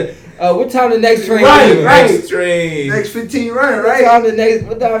like, what time the next train? Right. Next train. Next 15 running, right?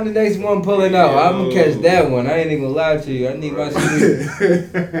 What time the next one pulling out? I'm gonna catch that one. I ain't even gonna lie to you. I need my sleep.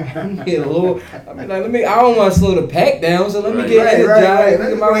 I need a little. I mean, like, I don't want to slow the pack down, so let me get energized. Let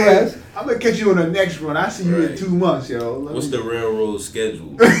me get my rest. I'm gonna catch you on the next run. I see you in 2 months, yo. What's the railroad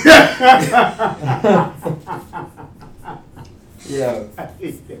schedule? Yeah.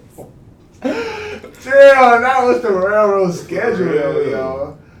 Damn, that was the railroad schedule,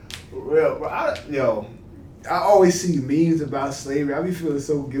 yo. Real, bro. I always see memes about slavery. I be feeling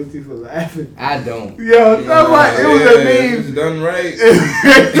so guilty for laughing. I don't. Yo, somebody, it was a meme. It's done right.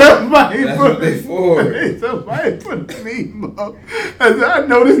 Somebody That's what they for. Somebody put a meme up. I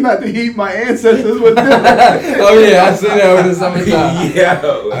noticed not to heat my ancestors with them. Oh yeah, I see that over the summertime. Yeah,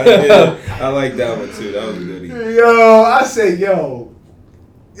 I did. I like that one too. That was a goodie. Yo, I said, yo,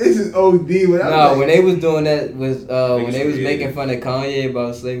 this is OD. No, when they was doing that was when they was making fun of Kanye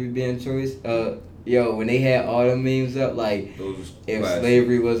about slavery being a choice. Yo, when they had all the memes up, like if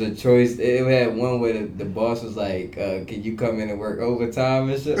slavery was a choice, it had one where the boss was like, "Can you come in and work overtime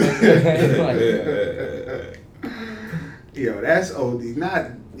and shit like that?" Yo, that's OD.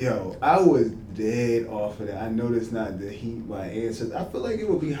 I was dead off of that. I know that's not the heat my ancestors. I feel like it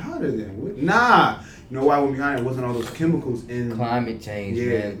would be hotter than. Nah, you know why it would be hotter? It wasn't all those chemicals in climate change.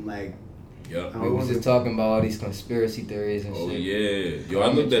 Yeah, man. like. Yep. We was just talking about all these conspiracy theories and shit. Oh yeah, yo, I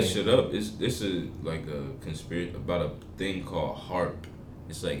looked that shit up. This is like a conspiracy about a thing called HAARP.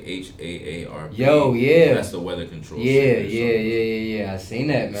 It's like HAARP. Yo, yeah. That's the weather control. Yeah. I seen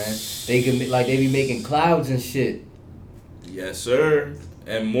that, man. They be making clouds and shit. Yes, sir.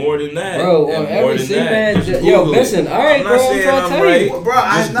 And more than that, bro. On everything, man. Yo, listen. All right, bro. I'm trying to tell right. you, bro.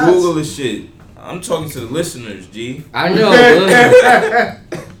 Just Google this shit. I'm talking to the listeners, G. I know.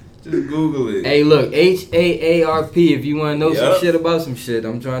 Just Google it. Hey, look, HAARP. If you want to know some shit about some shit,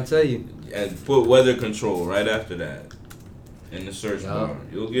 I'm trying to tell you. And put weather control right after that in the search bar.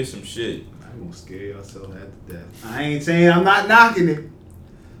 You'll get some shit. I'm gonna scare yourself after that. I ain't saying I'm not knocking it.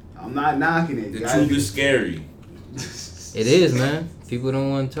 I'm not knocking it. The truth is scary. It is, man. People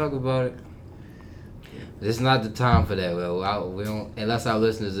don't want to talk about it. It's not the time for that. Well, we don't, unless our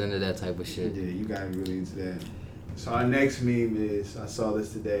listeners into that type of shit. Yeah, you gotta be really into that. So our next meme is, I saw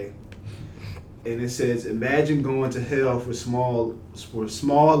this today. and it says, "Imagine going to hell for small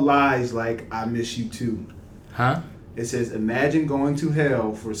lies like I miss you too." Huh? It says, "Imagine going to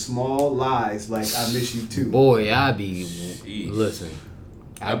hell for small lies like I miss you too." Boy, I be Jeez. listen.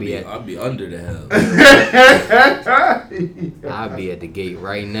 I'll be under the hell. I'll be at the gate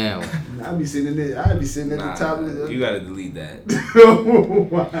right now. I'll be sitting there. I'll be sitting at the top of the. You gotta delete that.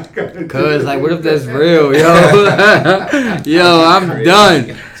 Cause like, what if that's real, yo? Yo, I'm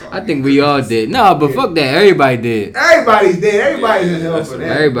done. I think we all did. No, but fuck that. Everybody did. Everybody's dead. Everybody's in hell for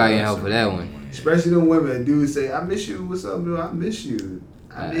that. Everybody in hell for that one. Especially the women. Dudes say, "I miss you." What's up, dude? I miss you.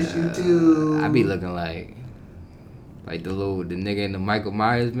 I miss you too. I be looking like the nigga in the Michael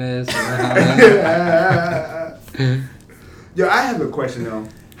Myers mask. Yo, I have a question though.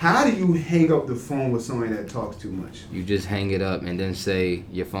 How do you hang up the phone with somebody that talks too much? You just hang it up and then say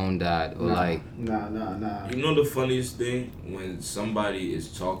your phone died or Nah. You know the funniest thing? When somebody is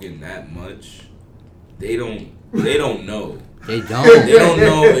talking that much, they don't know. They don't. They don't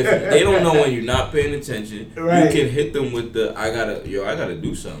know if they don't know when you're not paying attention. Right. You can hit them with the I gotta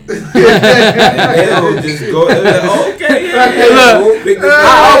do something. And they'll just go. Like, okay, yeah. Hey, look, Pick this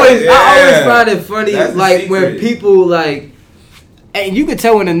I up. always Yeah. find it funny, That's the like when secret. people like, and you can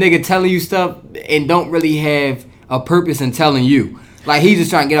tell when a nigga telling you stuff and don't really have a purpose in telling you. Like he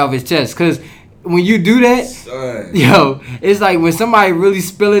just trying to get off his chest. Cause when you do that, Son. yo, it's like when somebody really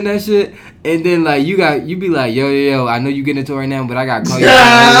spilling that shit, and then like you be like, yo, I know you getting into it right now, but I gotta call you. Like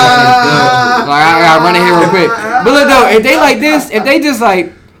I gotta run in here real quick. But look though, if they like this, if they just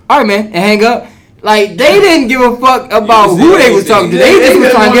like, all right, man, and hang up. Like they didn't give a fuck about who they was talking to. They just was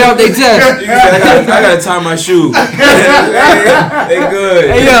trying to get off their chest. I gotta tie my shoe. They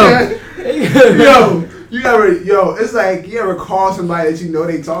good. Hey yo, It's like you ever call somebody that you know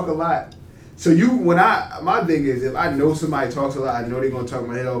they talk a lot. So my thing is if I know somebody talks a lot, I know they're gonna talk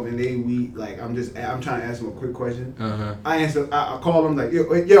my head off, and I'm trying to ask them a quick question. Uh-huh. I call them like, yo,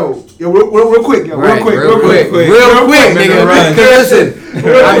 real quick, Real quick, nigga. Run. Because listen,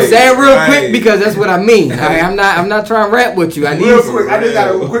 I'm saying real Right. quick because that's what I mean. I'm not trying to rap with you. I need real some. quick. I just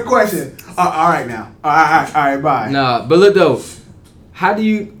got a quick question. All right now. All right, bye. Nah, but look though, how do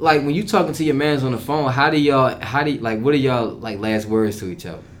you like when you talking to your mans on the phone? What are y'all like last words to each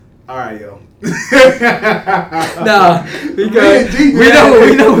other? All right, yo. Nah, because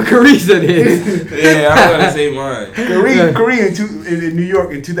we know what Carissa is. Yeah, I'm gonna say mine. Korea in New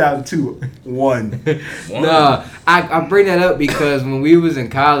York in 2002 won. Nah, I bring that up because when we was in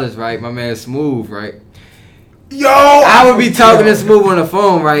college, right, my man Smooth, right. Yo, I would be talking to Smooth on the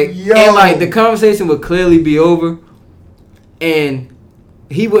phone, right? Yo. And like the conversation would clearly be over, and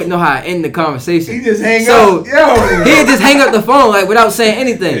he wouldn't know how to end the conversation. He just hang So, up. Yo, he'd just hang up the phone like without saying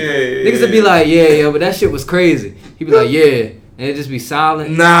anything. Yeah. Niggas would be like, yeah, but that shit was crazy. He'd be like, yeah, and it'd just be silent.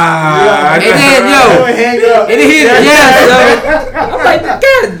 Nah. And then hang up. And then he'd so I'm like,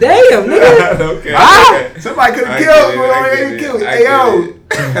 god damn, nigga. Okay. Ah! Somebody could I have get killed it, me. I They get didn't it, kill me. I Hey, get yo. it.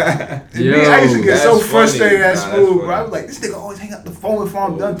 To me, I used to get so That's frustrated funny. at Nah, Smooth, that's bro. I was funny. like, this nigga always hang up the phone before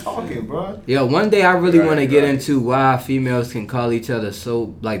I'm done talking, bro. Yo, one day I really Right, want to get right. into why females can call each other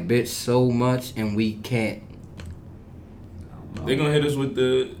so like bitch so much and we can't. They gonna hit us with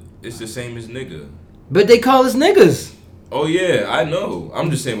it's the same as nigga. But they call us niggas. Oh yeah, I know. I'm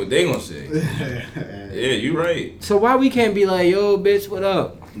just saying what they gonna say. Yeah, you right. So why we can't be like, yo, bitch, what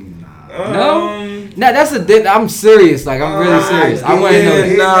up? Um, Nah, that's I'm serious. Like I'm really serious. I want to know.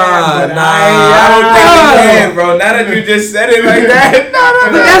 yeah. Nah, but I don't think you can, bro. Now that you just said it like that,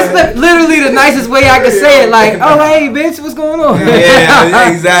 But that's literally the nicest way I can say it. Like, oh hey, bitch, what's going on?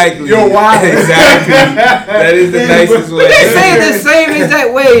 Yeah, exactly. You're wild. Exactly. That is the nicest way. But they say it the same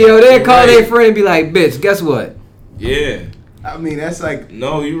exact way, yo. They call their friend and be like, bitch, guess what? Yeah. I mean, that's like,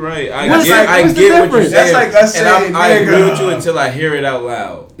 No, you're right. What's I the get what you're difference? saying. That's like us and saying, I agree nigga. with you until I hear it out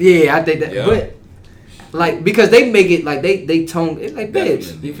loud. Yeah, I think that. Yeah. But like because they make it like they tone it like bitch.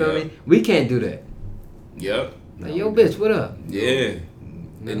 Definitely, You feel yeah. me? We can't do that. Yep. Like, yo, bitch, what up? Yeah.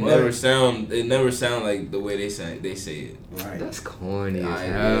 It never sound like the way they say it. right. That's corny as I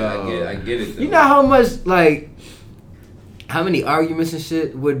hell. get it. Though. You know how much like how many arguments and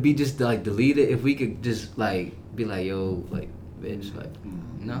shit would be just like deleted if we could just like be like, yo, like bitch, like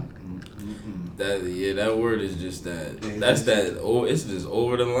no. That word is just that. Yeah, That's that. Oh, it's just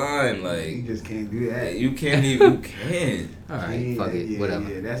over the line. You Like just can't do that. you can't even. You can't. All right, Yeah, fuck it, yeah, whatever.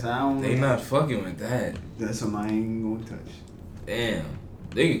 Yeah, that's I don't. They not fucking with that. That's something I ain't gonna touch. Damn.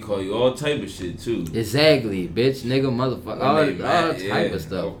 They can call you all type of shit too. Exactly, bitch, nigga, motherfucker, When all they mad, type of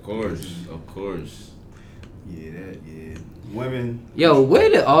stuff. Of course. Yeah, women. Yo, where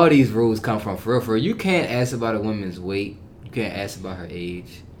did all these rules come from? For real, you can't ask about a woman's weight. You can't ask about her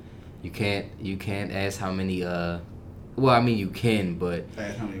age. You can't ask how many. Well, I mean you can, but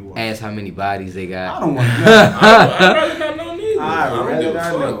ask how many bodies they got. I don't want to know. I'd rather not know neither. I'd rather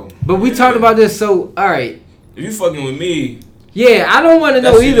not know. But we talked about this, so all right. If you fucking with me. Yeah, I don't want to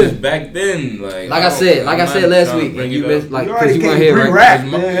know either. Was back then, like I said last week, and you missed because you weren't here, right?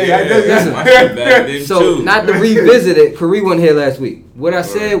 Yeah, so not to revisit it, Kari wasn't here last week. What I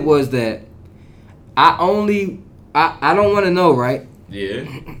said was that I don't want to know, right? Yeah.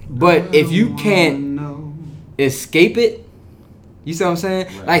 But if you can't escape it, you see what I'm saying?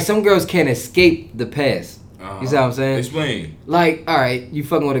 Right. Like some girls can't escape the past. You see what I'm saying? Explain. Like, all right, you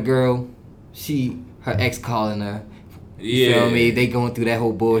fucking with a girl, her ex calling her. You feel me? They going through that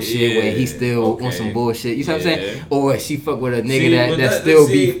whole bullshit where he still on some bullshit. You see what I'm saying? Or she fuck with a nigga that still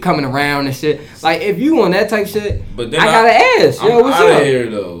be coming around and shit. Like if you on that type shit, but then I gotta ask. Yo, what's up? Here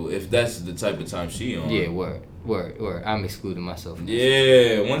though, if that's the type of time she on. Yeah, word. I'm excluding myself.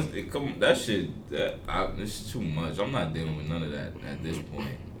 Yeah, once it come that shit, it's too much. I'm not dealing with none of that at this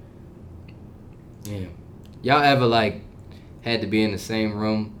point. Yeah, y'all ever like had to be in the same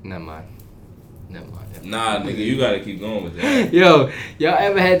room? Never mind. Nah, nigga, you gotta keep going with that. Yo, y'all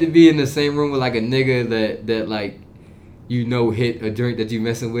ever had to be in the same room with like a nigga that like hit a drink that you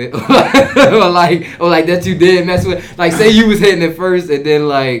messing with, or like that you did mess with? Like say you was hitting it first and then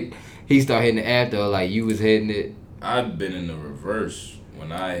like he started hitting it after, or like you was hitting it. I've been in the reverse.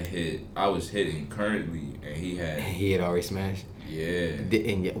 When I was hitting currently, and he had already smashed. Yeah.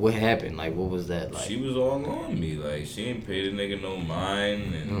 And what happened? Like, what was that like? She was all on me. Like, she ain't paid a nigga no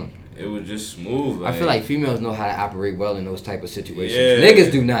mind, and it was just smooth. Like, I feel like females know how to operate well in those type of situations. Yeah.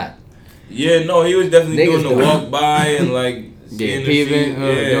 Niggas do not. Yeah, no, he was definitely doing the walk by and like peeping, doing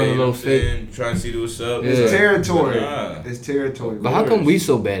a little fit, trying to see what's up. It's territory. It's territory. But how come we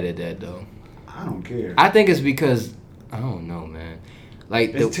so bad at that though? I don't care. I think it's because I don't know, man.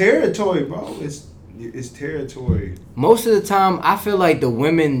 Like it's territory, bro. It's territory. Most of the time, I feel like the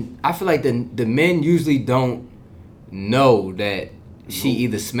men usually don't know that she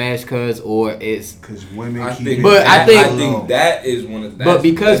either smashed cuz or it's because women. I think that is one of. But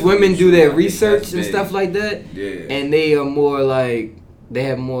because women do their research and stuff like that, and they are more like they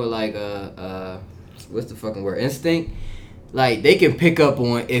have more like what's the fucking word, instinct. Like they can pick up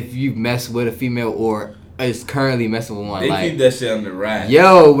on if you mess with a female or is currently messing with one. They keep that shit on the right.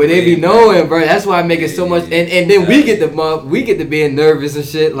 Yo, but they be knowing, bro. That's why I make it so much. And then we get to being nervous and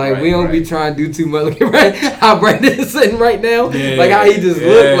shit. Like we don't be trying to do too much. Look right how Brandon is sitting right now. Yeah, like how he just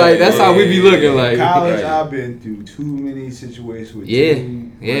look. Like that's how we be looking. Like college, I've been through too many situations with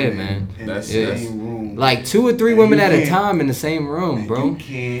two women man. In the same room. Like 2 or 3 women at a time in the same room, bro.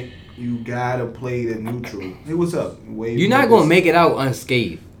 You gotta play the neutral. Hey, what's up? You're not gonna make it out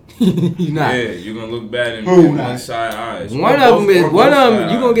unscathed. You're not. Yeah, you're gonna look bad in one side eyes. One of them,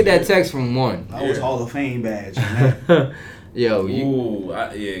 you gonna get that text from one. I was Hall of Fame badge. Yo,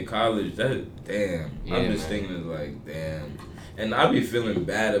 college. Damn. Yeah, I'm just thinking like, damn, and I be feeling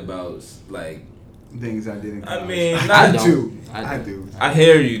bad about like things I did in college. I mean, I do. I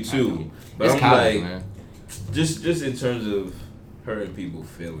hear you too, but it's I'm college, like, man. just in terms of hurting people's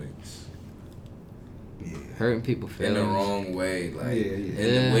feelings. Yeah. Hurting people's feelings in the wrong way, like in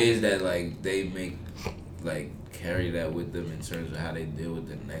the ways that like they make like carry that with them in terms of how they deal with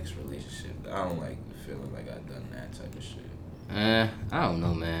the next relationship. I don't like feeling like I've done that type of shit. I don't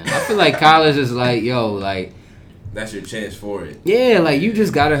know, man. I feel like college is like, yo, like that's your chance for it. Yeah, like you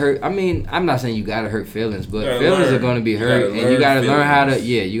just gotta hurt. I mean, I'm not saying you gotta hurt feelings, but feelings are gonna be hurt, and you gotta learn how to.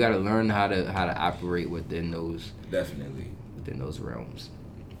 Yeah, you gotta learn how to operate within those. Definitely. Within those realms.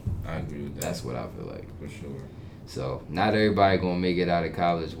 I agree with that. That's what I feel like. For sure. So not everybody gonna make it out of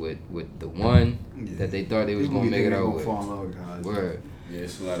college with the one that they thought they was gonna make it out with. Word. Yeah,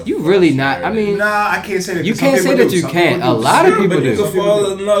 it's a lot of you really not. I mean, I can't say that. You can't say that you can't. A lot of people do. You can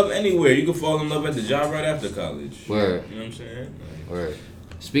fall in love anywhere. You can fall in love at the job right after college. Word. You know what I'm saying? Word.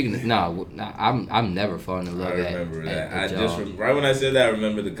 Speaking of, I'm never falling in love. I remember that. Right when I said that, I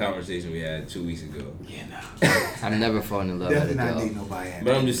remember the conversation we had 2 weeks ago. Yeah, I'm never falling in love. Definitely not dating nobody.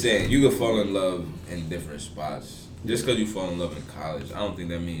 But I'm just saying, you can fall in love in different spots. Just because you fall in love in college, I don't think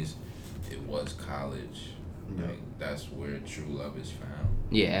that means it was college. No. Like that's where true love is found.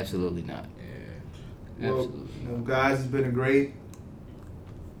 Yeah, absolutely not. Yeah. Well, guys, it's been a great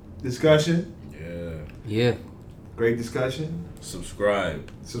discussion. Yeah. Great discussion.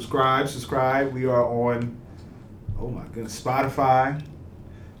 Subscribe. We are on, oh my goodness, Spotify.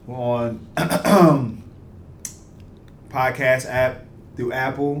 We're on podcast app through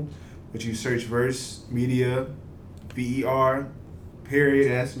Apple, which you search Verse Media, VER,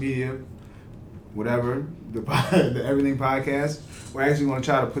 period, that's media. whatever, the Everything Podcast. We're actually going to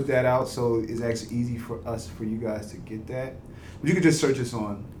try to put that out so it's actually easy for you guys to get that. But you can just search us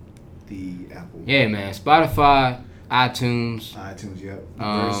on the Apple. Yeah, man. Spotify, iTunes. Yep.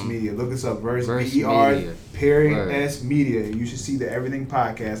 Verse Media. Look us up. Verse Media. S Media. You should see the Everything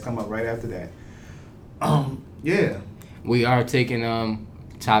Podcast come up right after that. Yeah. We are taking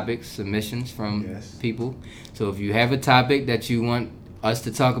topics, submissions from people. So if you have a topic that you want us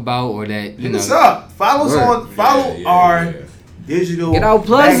to talk about or that hit us up. Follow us on our digital. Get our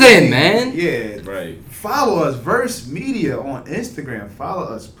plugs in, man. Yeah. Right. Follow us, Verse Media on Instagram. Follow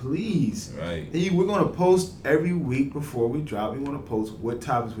us, please. Right. And we're gonna post every week before we drop. We want to post what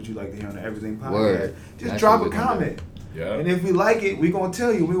topics would you like to hear on the Everything Podcast. Word. Just drop a comment. Yeah. And if we like it, we're gonna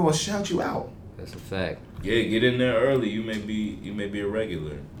tell you. We're gonna shout you out. That's a fact. Yeah, get in there early. You may be a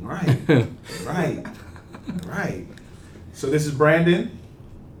regular. Right. Right. So this is Brandon.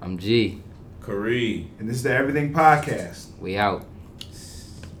 I'm G. Karee. And this is the Everything Podcast. We out.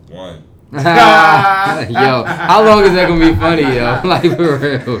 1. Yo, how long is that gonna be funny, yo? Like, for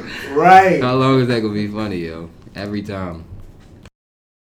real. Right. How long is that gonna be funny, yo? Every time.